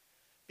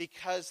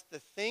 Because the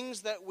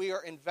things that we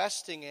are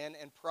investing in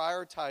and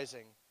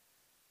prioritizing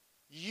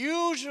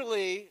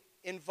usually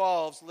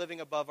involves living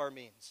above our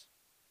means.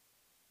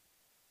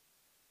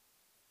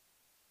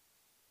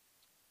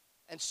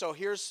 And so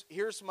here's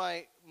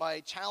my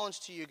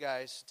challenge to you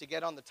guys to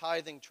get on the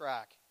tithing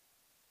track.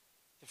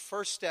 The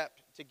first step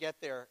to get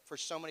there for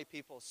so many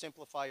people is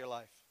simplify your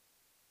life.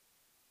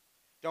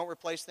 Don't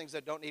replace things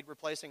that don't need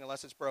replacing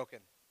unless it's broken.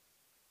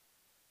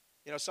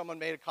 Someone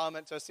made a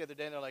comment to us the other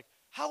day, and they're like,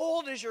 how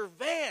old is your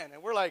van?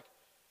 And we're like,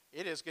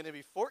 it is going to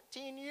be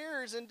 14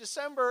 years in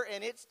December,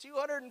 and it's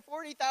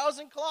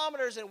 240,000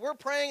 kilometers, and we're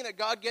praying that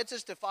God gets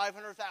us to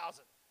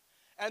 500,000.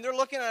 And they're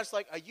looking at us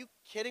like, are you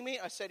kidding me?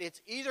 I said,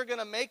 it's either going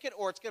to make it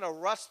or it's going to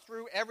rust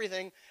through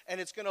everything, and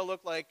it's going to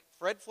look like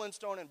Fred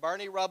Flintstone and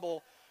Barney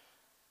Rubble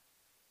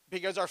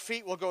because our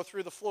feet will go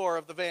through the floor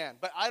of the van.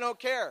 But I don't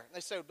care. And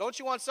they said, don't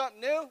you want something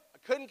new? I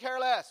couldn't care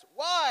less.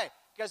 Why?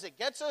 Because it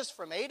gets us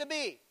from A to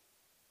B.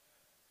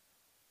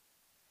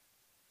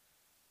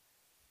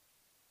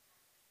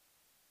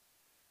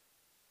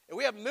 And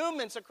we have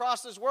movements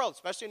across this world,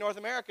 especially in North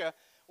America,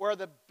 where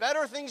the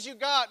better things you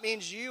got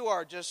means you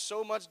are just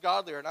so much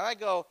godlier. And I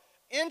go,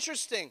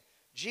 interesting.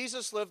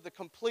 Jesus lived the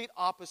complete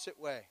opposite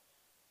way.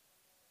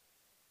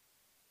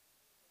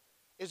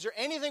 Is there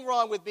anything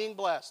wrong with being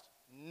blessed?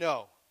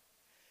 No.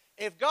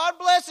 If God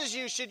blesses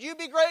you, should you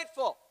be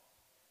grateful?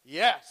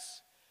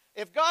 Yes.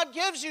 If God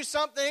gives you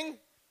something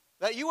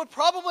that you would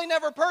probably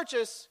never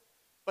purchase,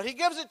 but he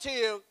gives it to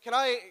you, can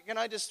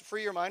I just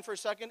free your mind for a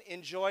second?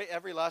 Enjoy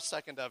every last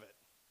second of it.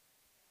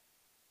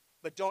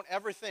 But don't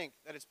ever think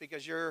that it's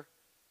because you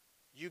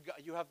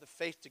have the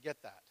faith to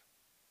get that.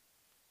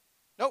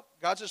 Nope,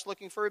 God's just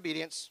looking for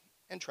obedience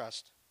and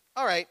trust.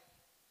 All right.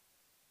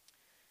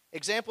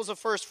 Examples of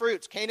first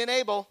fruits. Cain and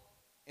Abel.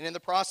 And in the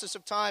process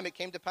of time, it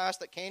came to pass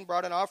that Cain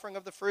brought an offering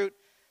of the fruit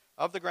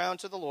of the ground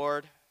to the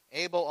Lord.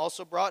 Abel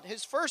also brought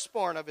his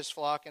firstborn of his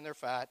flock and their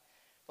fat.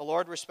 The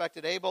Lord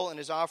respected Abel and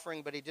his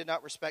offering, but he did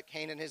not respect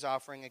Cain and his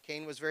offering. And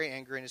Cain was very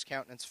angry, and his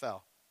countenance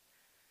fell.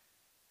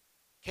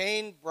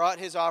 Cain brought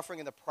his offering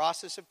in the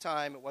process of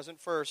time. It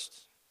wasn't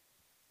first.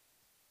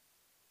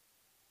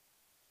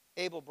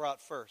 Abel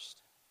brought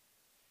first.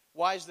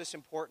 Why is this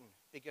important?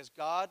 Because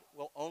God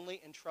will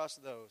only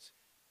entrust those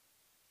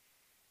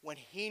when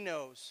he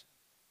knows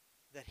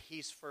that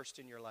he's first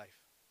in your life.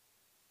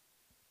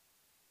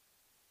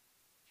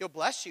 He'll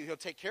bless you. He'll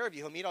take care of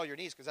you. He'll meet all your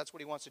needs because that's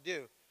what he wants to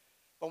do.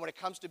 But when it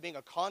comes to being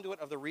a conduit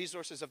of the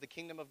resources of the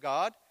kingdom of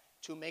God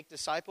to make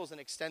disciples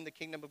and extend the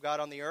kingdom of God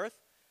on the earth,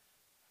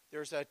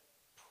 there's a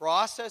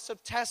process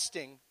of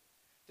testing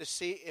to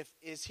see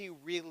is he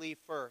really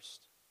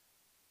first.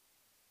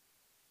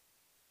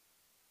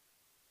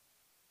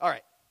 All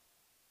right.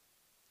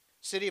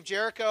 City of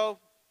Jericho,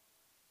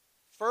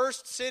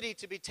 first city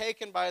to be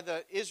taken by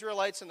the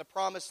Israelites in the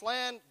promised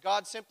land.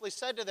 God simply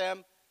said to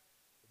them,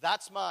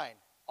 that's mine.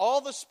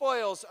 All the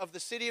spoils of the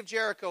city of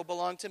Jericho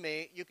belong to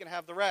me. You can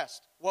have the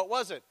rest. What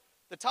was it?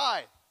 The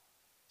tithe.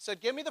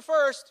 Said, give me the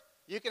first.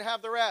 You can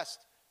have the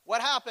rest.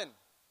 What happened?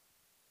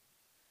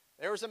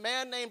 There was a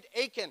man named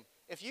Achan.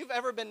 If you've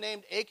ever been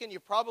named Achan, you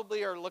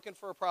probably are looking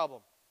for a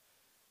problem.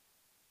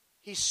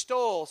 He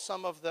stole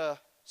some of the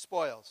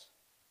spoils.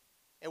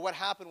 And what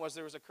happened was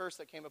there was a curse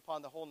that came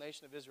upon the whole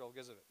nation of Israel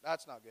because of it.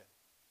 That's not good.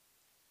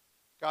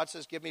 God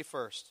says, give me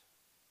first.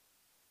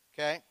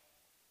 Okay?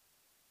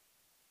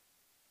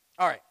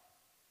 All right.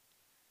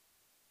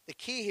 The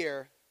key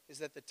here is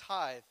that the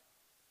tithe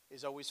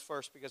is always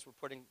first because we're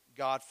putting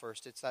God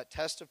first. It's that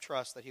test of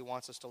trust that he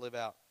wants us to live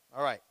out.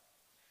 All right.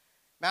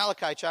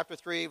 Malachi chapter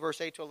 3, verse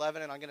 8 to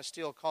 11, and I'm going to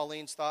steal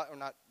Colleen's thought, or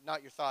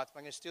not your thoughts, but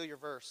I'm going to steal your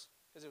verse,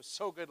 because it was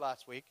so good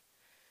last week.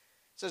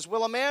 It says,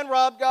 will a man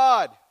rob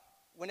God?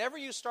 Whenever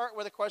you start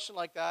with a question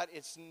like that,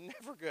 it's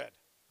never good.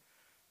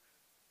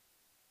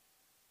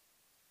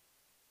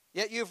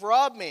 Yet you've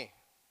robbed me.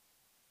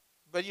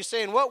 But you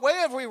say, in what way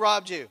have we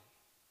robbed you?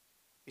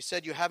 He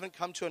said, you haven't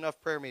come to enough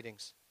prayer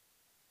meetings.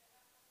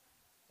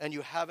 And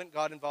you haven't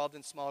got involved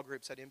in small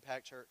groups at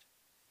Impact Church.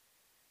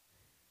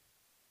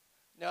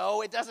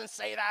 No, it doesn't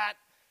say that.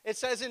 It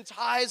says in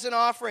tithes and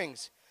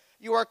offerings.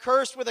 You are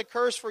cursed with a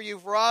curse, for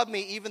you've robbed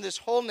me, even this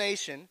whole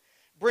nation.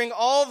 Bring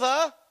all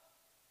the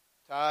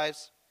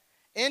tithes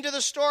into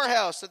the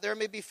storehouse, that there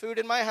may be food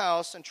in my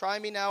house, and try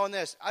me now in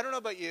this. I don't know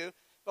about you,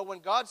 but when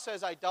God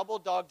says, I double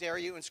dog dare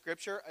you in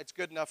Scripture, it's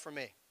good enough for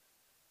me.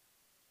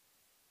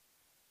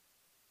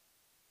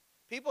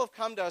 People have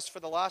come to us for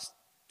the last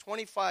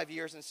 25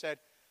 years and said,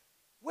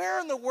 where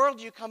in the world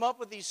do you come up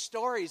with these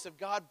stories of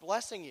God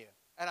blessing you?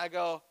 And I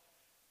go,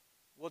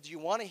 well, do you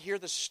want to hear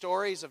the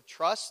stories of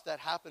trust that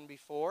happened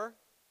before?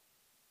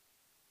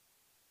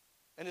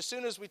 And as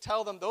soon as we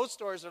tell them those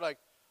stories, they're like,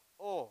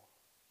 oh.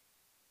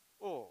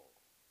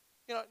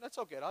 You know, that's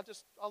all good.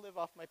 I'll live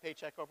off my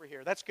paycheck over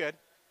here. That's good.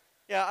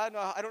 Yeah,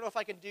 I don't know if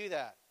I can do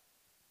that.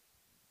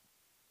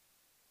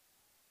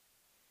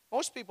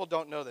 Most people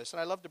don't know this,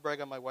 and I love to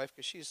brag on my wife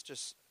because she's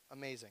just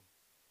amazing.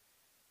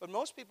 But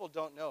most people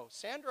don't know.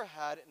 Sandra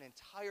had an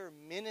entire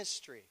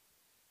ministry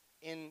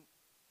in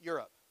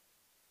Europe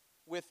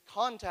with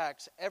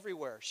contacts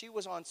everywhere. She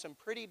was on some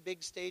pretty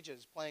big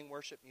stages playing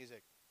worship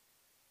music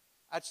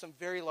at some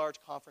very large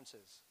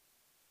conferences.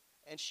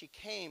 And she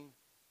came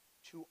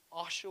to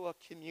Oshawa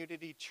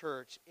Community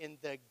Church in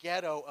the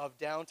ghetto of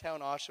downtown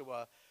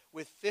Oshawa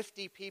with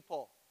 50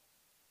 people,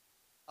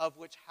 of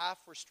which half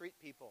were street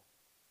people.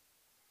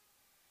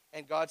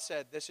 And God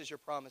said, this is your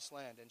promised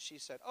land. And she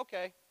said,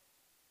 okay,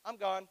 I'm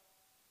gone.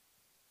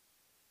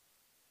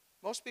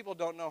 Most people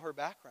don't know her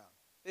background.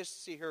 They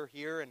just see her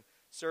here and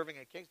serving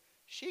at King's.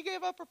 She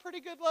gave up a pretty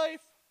good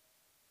life.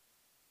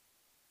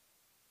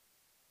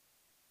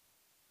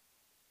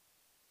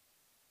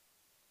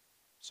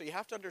 So you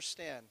have to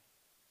understand,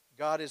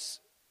 God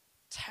is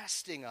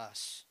testing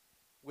us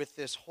with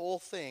this whole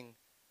thing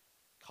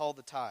called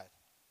the tithe.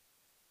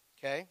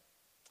 Okay?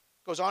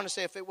 Goes on to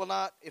say,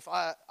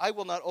 I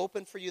will not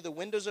open for you the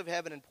windows of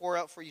heaven and pour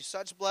out for you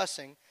such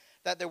blessing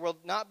that there will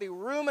not be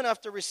room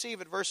enough to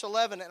receive it. Verse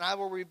 11, and I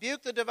will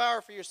rebuke the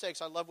devourer for your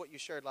sakes. I love what you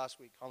shared last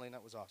week, Colleen.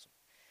 That was awesome.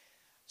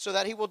 So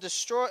that he will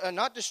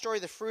not destroy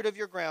the fruit of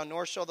your ground,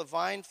 nor shall the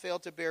vine fail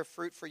to bear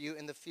fruit for you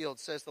in the field,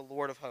 says the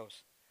Lord of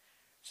hosts.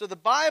 So the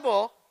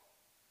Bible,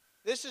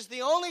 this is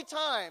the only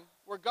time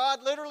where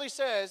God literally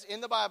says in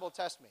the Bible,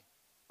 test me.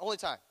 Only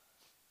time.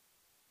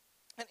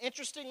 And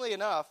interestingly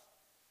enough,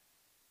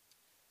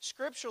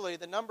 scripturally,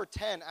 the number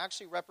 10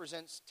 actually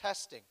represents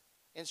testing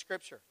in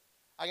Scripture.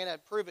 I'm going to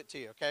prove it to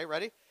you, okay?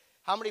 Ready?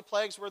 How many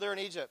plagues were there in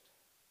Egypt?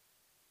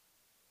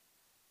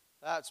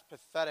 That's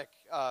pathetic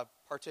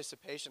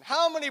participation.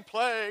 How many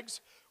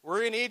plagues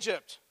were in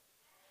Egypt?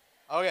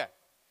 Okay.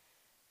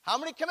 How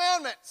many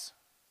commandments?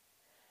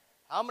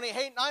 How many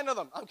hate? 9 of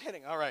them. I'm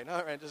kidding. All right,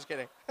 just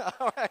kidding.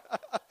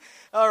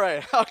 All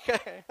right,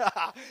 okay.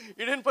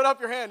 You didn't put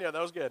up your hand yet.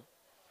 That was good.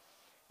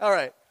 All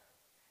right.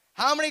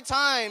 How many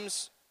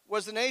times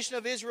was the nation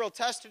of Israel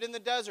tested in the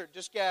desert?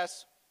 Just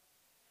guess.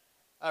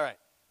 All right.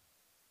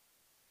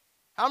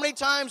 How many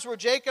times were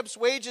Jacob's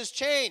wages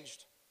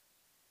changed?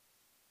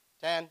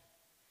 10.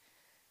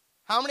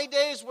 How many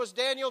days was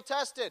Daniel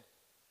tested?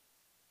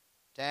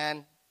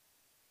 10.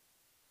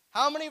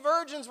 How many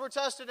virgins were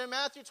tested in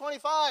Matthew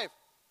 25?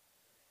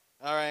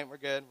 All right, we're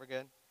good.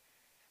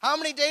 How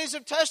many days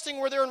of testing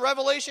were there in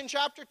Revelation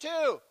chapter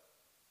 2?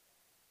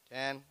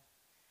 10.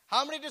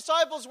 How many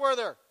disciples were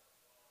there?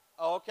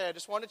 Oh, okay, I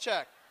just want to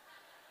check.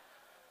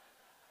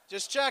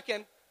 Just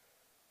checking.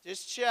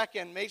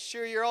 Make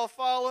sure you're all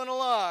following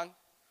along.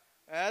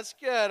 That's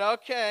good.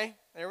 Okay.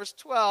 There was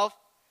 12.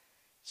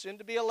 Soon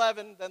to be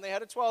 11. Then they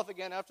had a 12th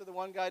again after the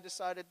one guy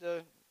decided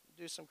to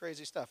do some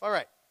crazy stuff. All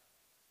right.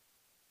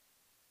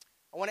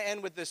 I want to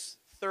end with this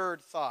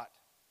third thought.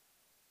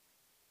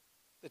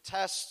 The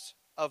test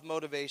of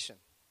motivation.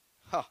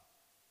 Are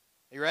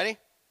you ready?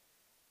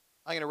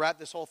 I'm going to wrap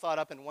this whole thought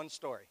up in one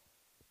story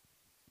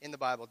in the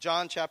Bible.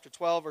 John chapter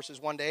 12, verses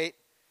 1 to 8. It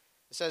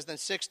says, then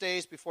 6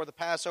 days before the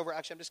Passover.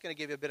 Actually, I'm just going to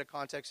give you a bit of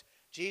context.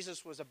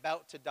 Jesus was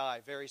about to die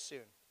very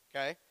soon.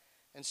 Okay?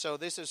 And so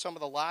this is some of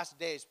the last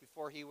days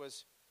before he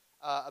was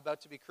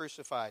about to be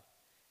crucified.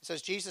 It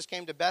says, Jesus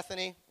came to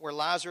Bethany, where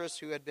Lazarus,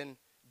 who had been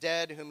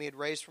dead, whom he had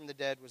raised from the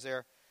dead, was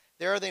there.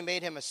 There they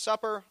made him a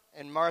supper,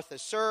 and Martha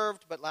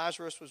served, but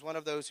Lazarus was one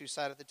of those who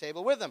sat at the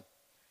table with him.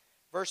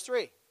 Verse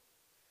 3.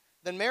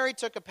 Then Mary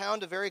took a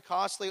pound of very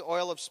costly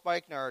oil of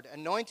spikenard,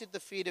 anointed the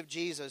feet of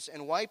Jesus,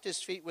 and wiped his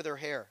feet with her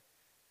hair.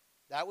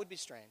 That would be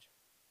strange.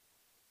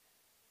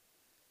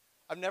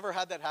 I've never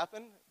had that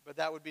happen, but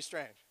that would be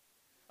strange.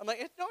 I'm like,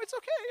 no, it's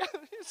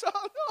okay.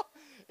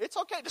 It's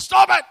okay. Just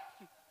stop it.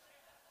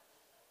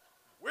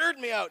 Weird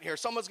me out here.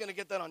 Someone's going to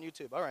get that on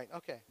YouTube. All right,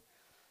 okay.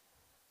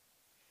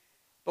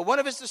 But one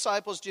of his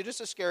disciples, Judas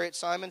Iscariot,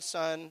 Simon's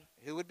son,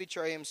 who would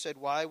betray him, said,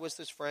 "Why was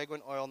this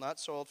fragrant oil not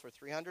sold for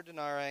 300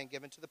 denarii and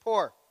given to the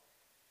poor?"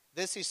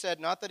 This he said,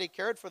 not that he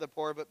cared for the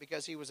poor, but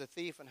because he was a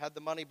thief and had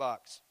the money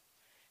box.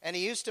 And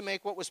he used to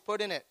make what was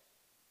put in it.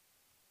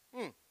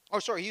 He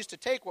used to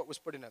take what was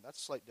put in it. That's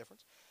a slight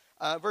difference.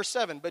 Verse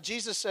 7, but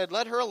Jesus said,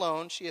 "Let her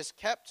alone. She has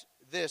kept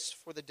this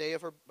for the day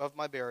of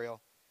my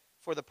burial.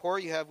 For the poor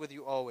you have with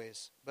you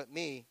always, but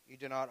me you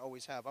do not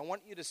always have." I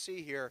want you to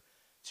see here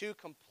two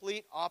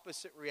complete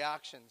opposite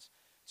reactions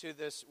to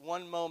this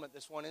one moment,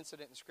 this one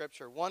incident in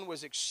Scripture. One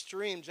was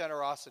extreme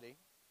generosity,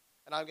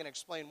 and I'm going to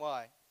explain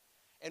why.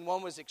 And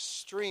one was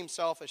extreme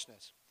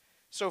selfishness.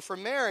 So for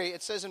Mary,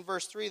 it says in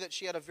verse 3 that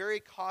she had a very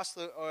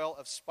costly oil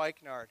of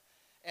spikenard.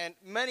 And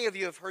many of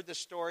you have heard this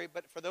story,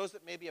 but for those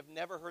that maybe have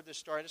never heard this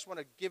story, I just want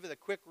to give you the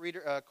quick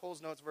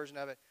Cole's Notes version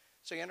of it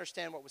so you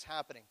understand what was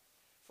happening.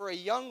 For a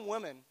young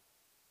woman,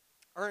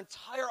 her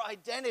entire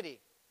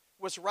identity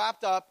was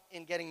wrapped up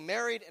in getting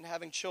married and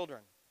having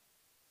children.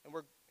 And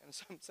we're,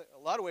 in a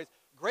lot of ways,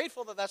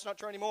 grateful that that's not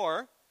true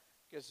anymore,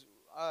 because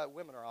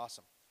women are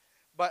awesome.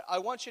 But I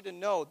want you to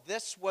know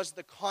this was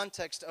the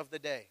context of the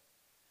day.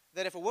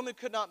 That if a woman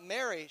could not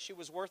marry, she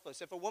was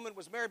worthless. If a woman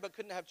was married but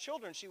couldn't have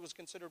children, she was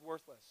considered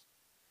worthless.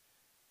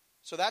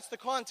 So that's the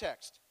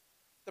context.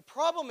 The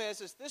problem is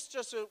this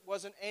just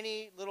wasn't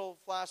any little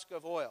flask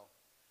of oil.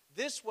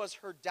 This was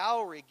her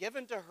dowry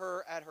given to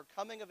her at her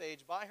coming of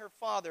age by her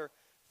father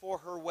for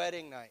her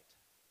wedding night.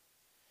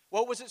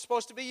 What was it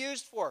supposed to be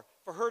used for?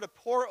 For her to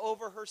pour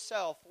over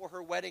herself for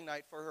her wedding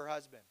night for her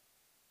husband.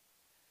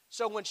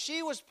 So when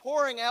she was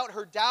pouring out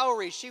her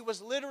dowry, she was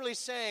literally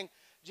saying,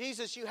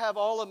 "Jesus, you have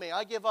all of me.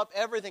 I give up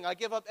everything. I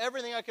give up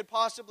everything I could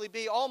possibly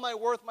be, all my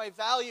worth, my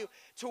value,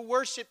 to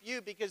worship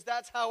you because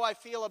that's how I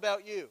feel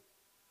about you."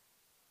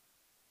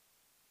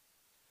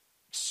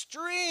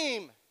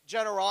 Extreme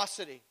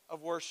generosity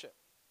of worship.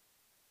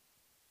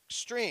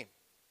 Extreme.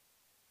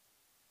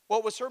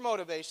 What was her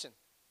motivation?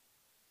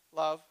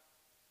 Love.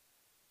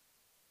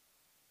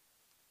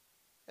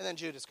 And then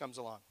Judas comes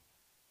along.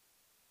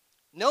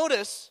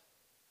 Notice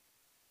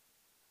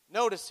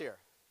here.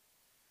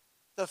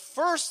 The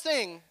first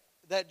thing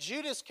that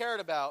Judas cared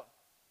about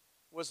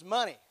was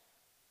money.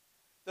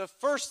 The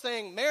first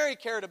thing Mary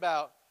cared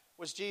about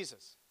was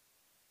Jesus.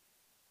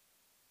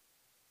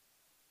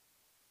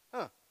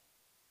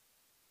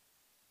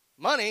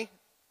 Money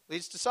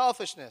leads to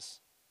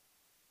selfishness.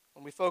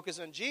 When we focus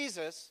on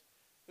Jesus,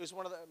 who's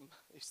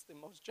he's the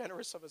most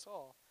generous of us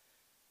all,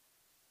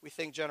 we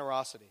think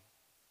generosity.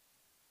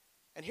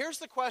 And here's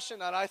the question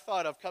that I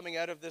thought of coming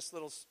out of this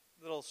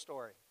little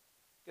story.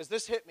 Because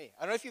this hit me.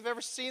 I don't know if you've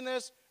ever seen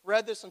this,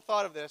 read this, and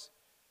thought of this,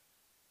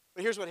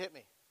 but here's what hit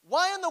me.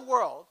 Why in the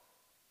world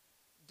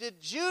did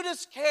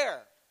Judas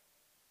care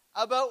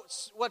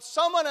about what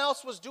someone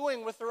else was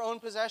doing with their own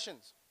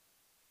possessions?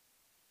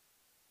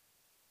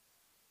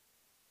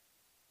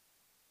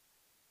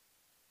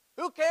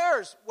 Who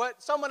cares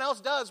what someone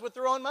else does with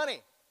their own money?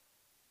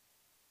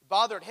 It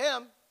bothered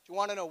him. Do you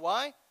want to know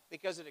why?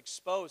 Because it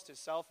exposed his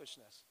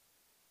selfishness.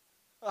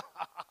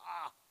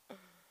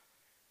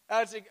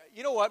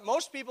 You know what?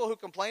 Most people who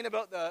complain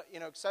about the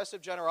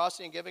excessive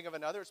generosity and giving of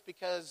another, it's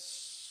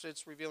because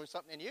it's revealing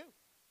something in you.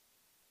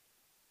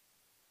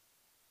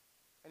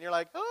 And you're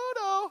like, oh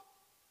no.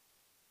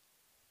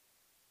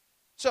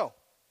 So,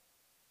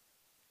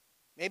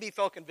 maybe he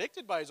felt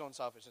convicted by his own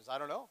selfishness. I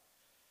don't know.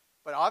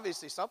 But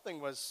obviously something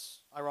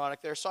was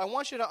ironic there. So I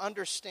want you to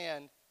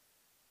understand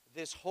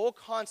this whole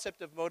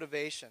concept of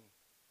motivation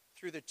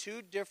through the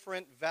two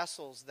different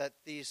vessels that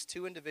these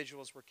two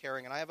individuals were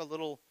carrying. And I have a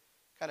little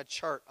kind of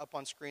chart up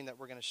on screen that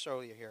we're going to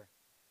show you here.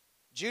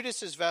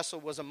 Judas's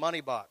vessel was a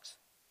money box.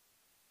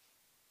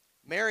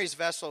 Mary's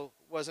vessel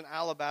was an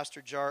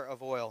alabaster jar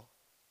of oil.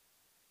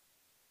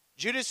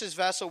 Judas's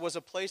vessel was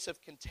a place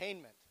of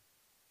containment.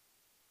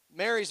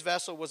 Mary's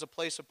vessel was a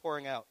place of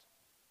pouring out.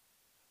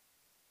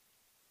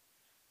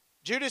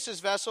 Judas's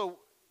vessel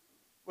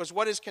was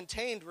what is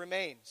contained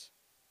remains.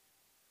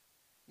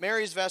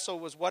 Mary's vessel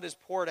was what is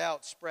poured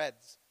out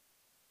spreads.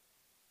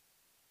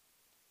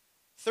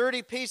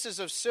 30 pieces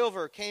of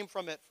silver came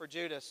from it for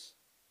Judas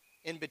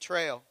in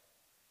betrayal.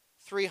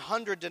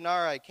 300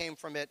 denarii came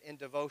from it in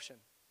devotion.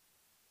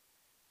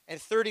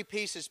 And 30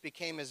 pieces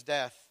became his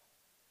death.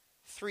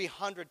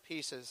 300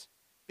 pieces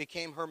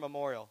became her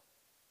memorial.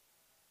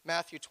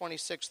 Matthew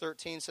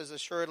 26:13 says,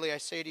 "Assuredly I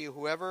say to you,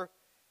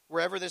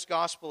 wherever this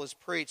gospel is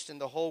preached in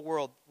the whole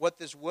world, what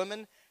this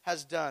woman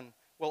has done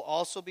will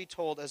also be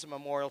told as a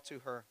memorial to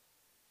her."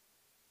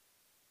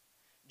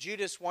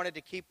 Judas wanted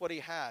to keep what he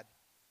had,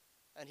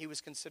 and he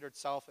was considered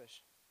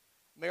selfish.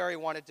 Mary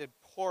wanted to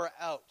pour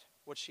out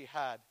what she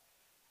had.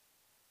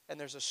 And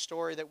there's a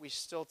story that we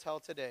still tell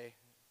today,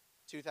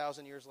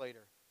 2,000 years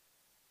later,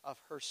 of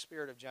her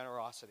spirit of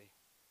generosity.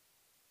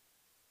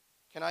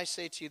 Can I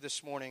say to you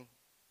this morning,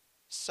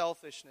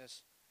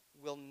 selfishness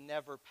will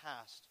never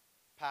pass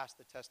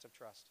the test of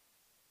trust.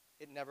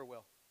 It never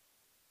will.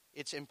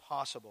 It's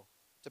impossible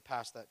to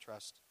pass that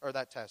trust or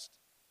that test.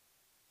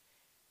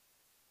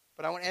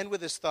 But I want to end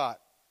with this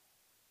thought.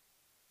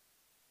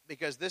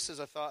 because this is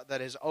a thought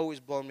that has always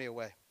blown me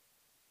away.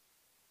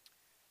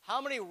 How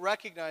many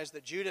recognize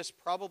that Judas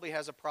probably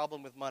has a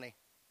problem with money?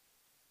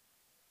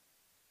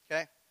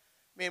 Okay? I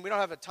mean, we don't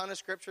have a ton of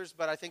scriptures,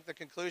 but I think the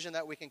conclusion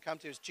that we can come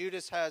to is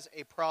Judas has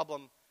a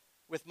problem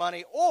with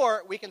money,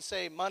 or we can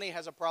say money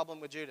has a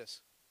problem with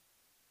Judas.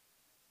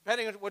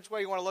 Depending on which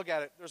way you want to look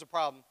at it, there's a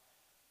problem.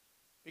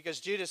 Because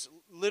Judas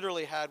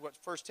literally had what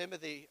 1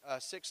 Timothy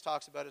 6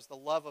 talks about as the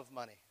love of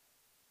money,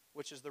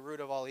 which is the root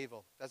of all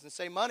evil. It doesn't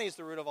say money is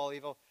the root of all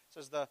evil. It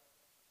says the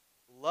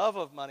love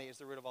of money is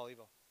the root of all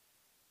evil.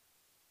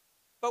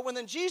 But when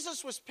then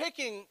Jesus was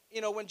picking,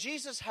 when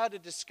Jesus had a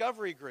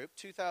discovery group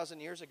 2,000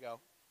 years ago,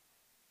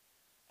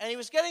 and he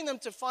was getting them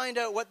to find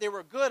out what they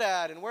were good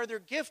at and where they're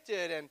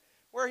gifted, and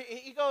where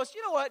he goes,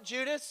 you know what,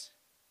 Judas?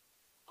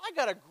 I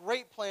got a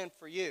great plan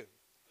for you.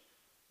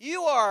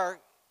 You are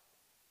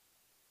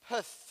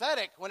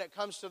pathetic when it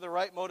comes to the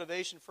right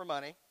motivation for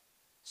money,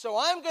 so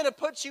I'm going to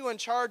put you in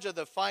charge of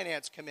the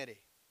finance committee.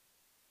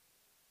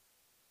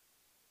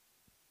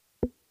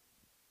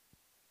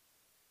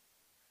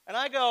 And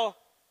I go,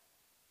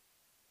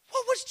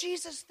 what was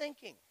Jesus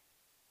thinking?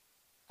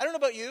 I don't know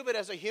about you, but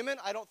as a human,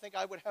 I don't think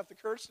I would have the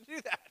courage to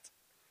do that.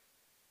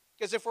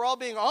 Because if we're all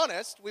being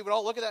honest, we would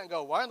all look at that and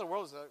go, why in the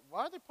world is that?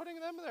 Why are they putting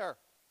them there?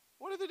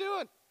 What are they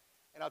doing?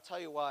 And I'll tell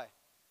you why.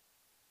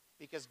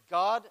 Because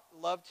God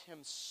loved him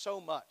so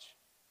much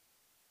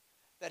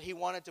that he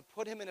wanted to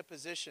put him in a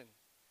position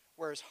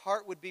where his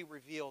heart would be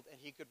revealed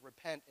and he could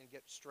repent and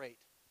get straight.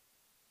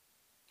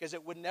 Because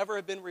it would never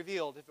have been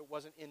revealed if it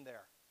wasn't in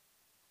there.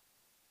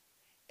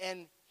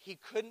 And he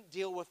couldn't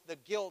deal with the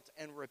guilt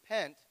and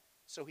repent,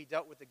 so he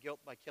dealt with the guilt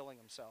by killing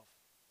himself.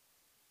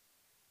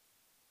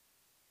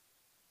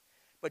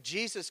 But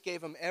Jesus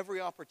gave him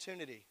every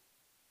opportunity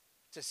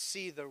to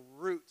see the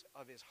root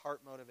of his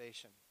heart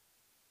motivation.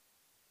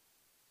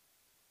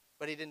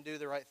 But he didn't do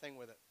the right thing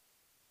with it.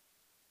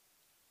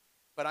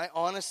 But I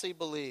honestly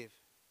believe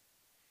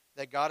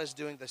that God is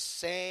doing the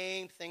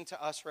same thing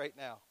to us right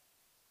now.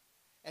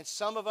 And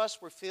some of us,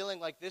 we're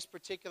feeling like this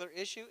particular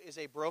issue is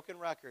a broken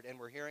record, and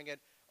we're hearing it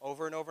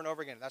over and over and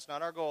over again. That's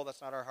not our goal.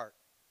 That's not our heart.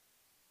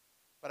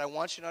 But I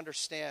want you to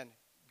understand,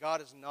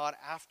 God is not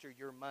after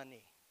your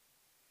money.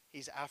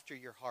 He's after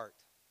your heart.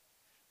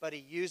 But he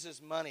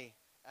uses money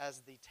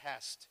as the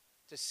test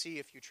to see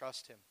if you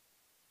trust him.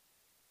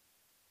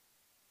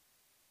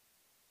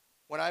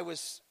 When I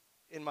was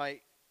in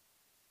my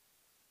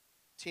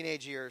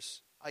teenage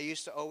years, I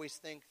used to always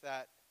think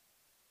that,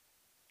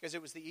 because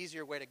it was the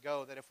easier way to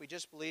go, that if we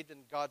just believed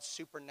in God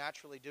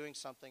supernaturally doing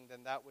something,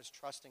 then that was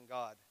trusting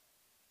God.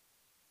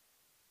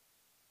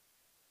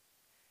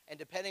 And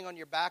depending on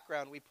your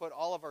background, we put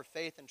all of our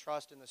faith and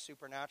trust in the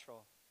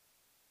supernatural.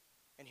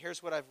 And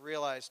here's what I've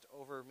realized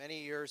over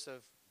many years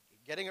of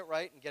getting it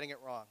right and getting it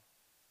wrong,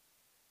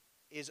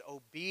 is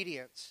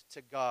obedience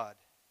to God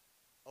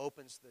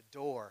opens the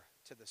door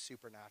to the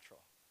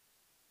supernatural.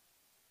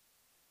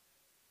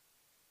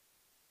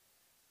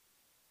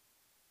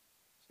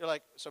 So you're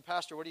like, so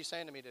Pastor, what are you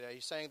saying to me today? Are you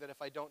saying that if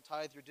I don't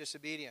tithe, you're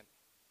disobedient?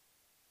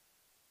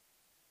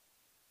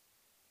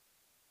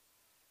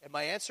 And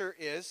my answer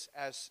is,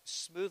 as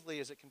smoothly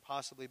as it can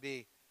possibly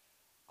be,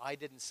 I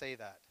didn't say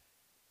that.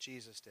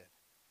 Jesus did.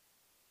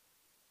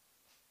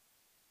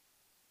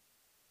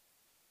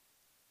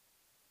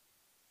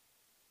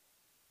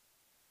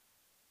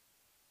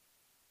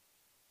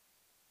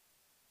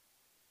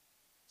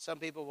 Some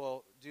people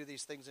will do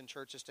these things in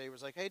churches today where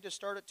it's like, hey, just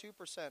start at 2%,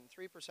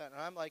 3%. And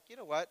I'm like, you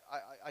know what?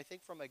 I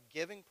think from a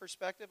giving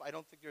perspective, I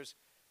don't think there's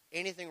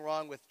anything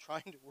wrong with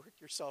trying to work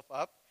yourself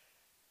up.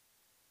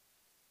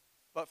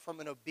 But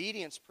from an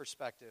obedience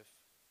perspective,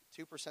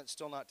 2% is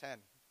still not 10.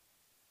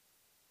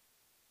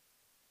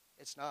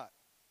 It's not.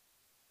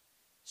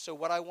 So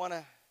what I want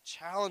to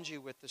challenge you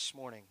with this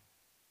morning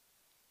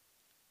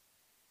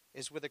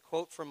is with a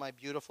quote from my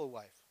beautiful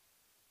wife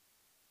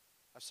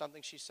of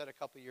something she said a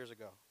couple years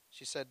ago.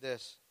 She said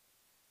this: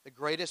 the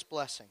greatest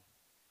blessing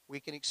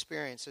we can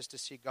experience is to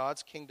see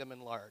God's kingdom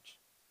enlarge,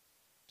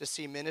 to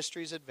see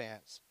ministries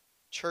advance,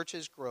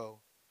 churches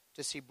grow,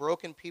 to see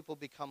broken people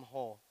become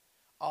whole,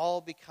 all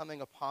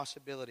becoming a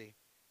possibility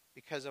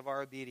because of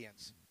our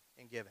obedience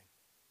in giving.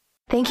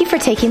 Thank you for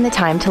taking the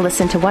time to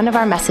listen to one of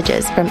our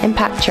messages from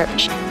Impact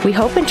Church. We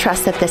hope and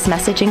trust that this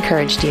message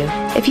encouraged you.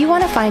 If you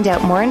want to find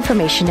out more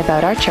information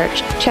about our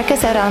church, check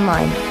us out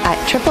online at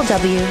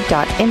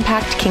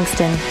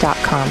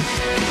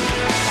www.impactkingston.com.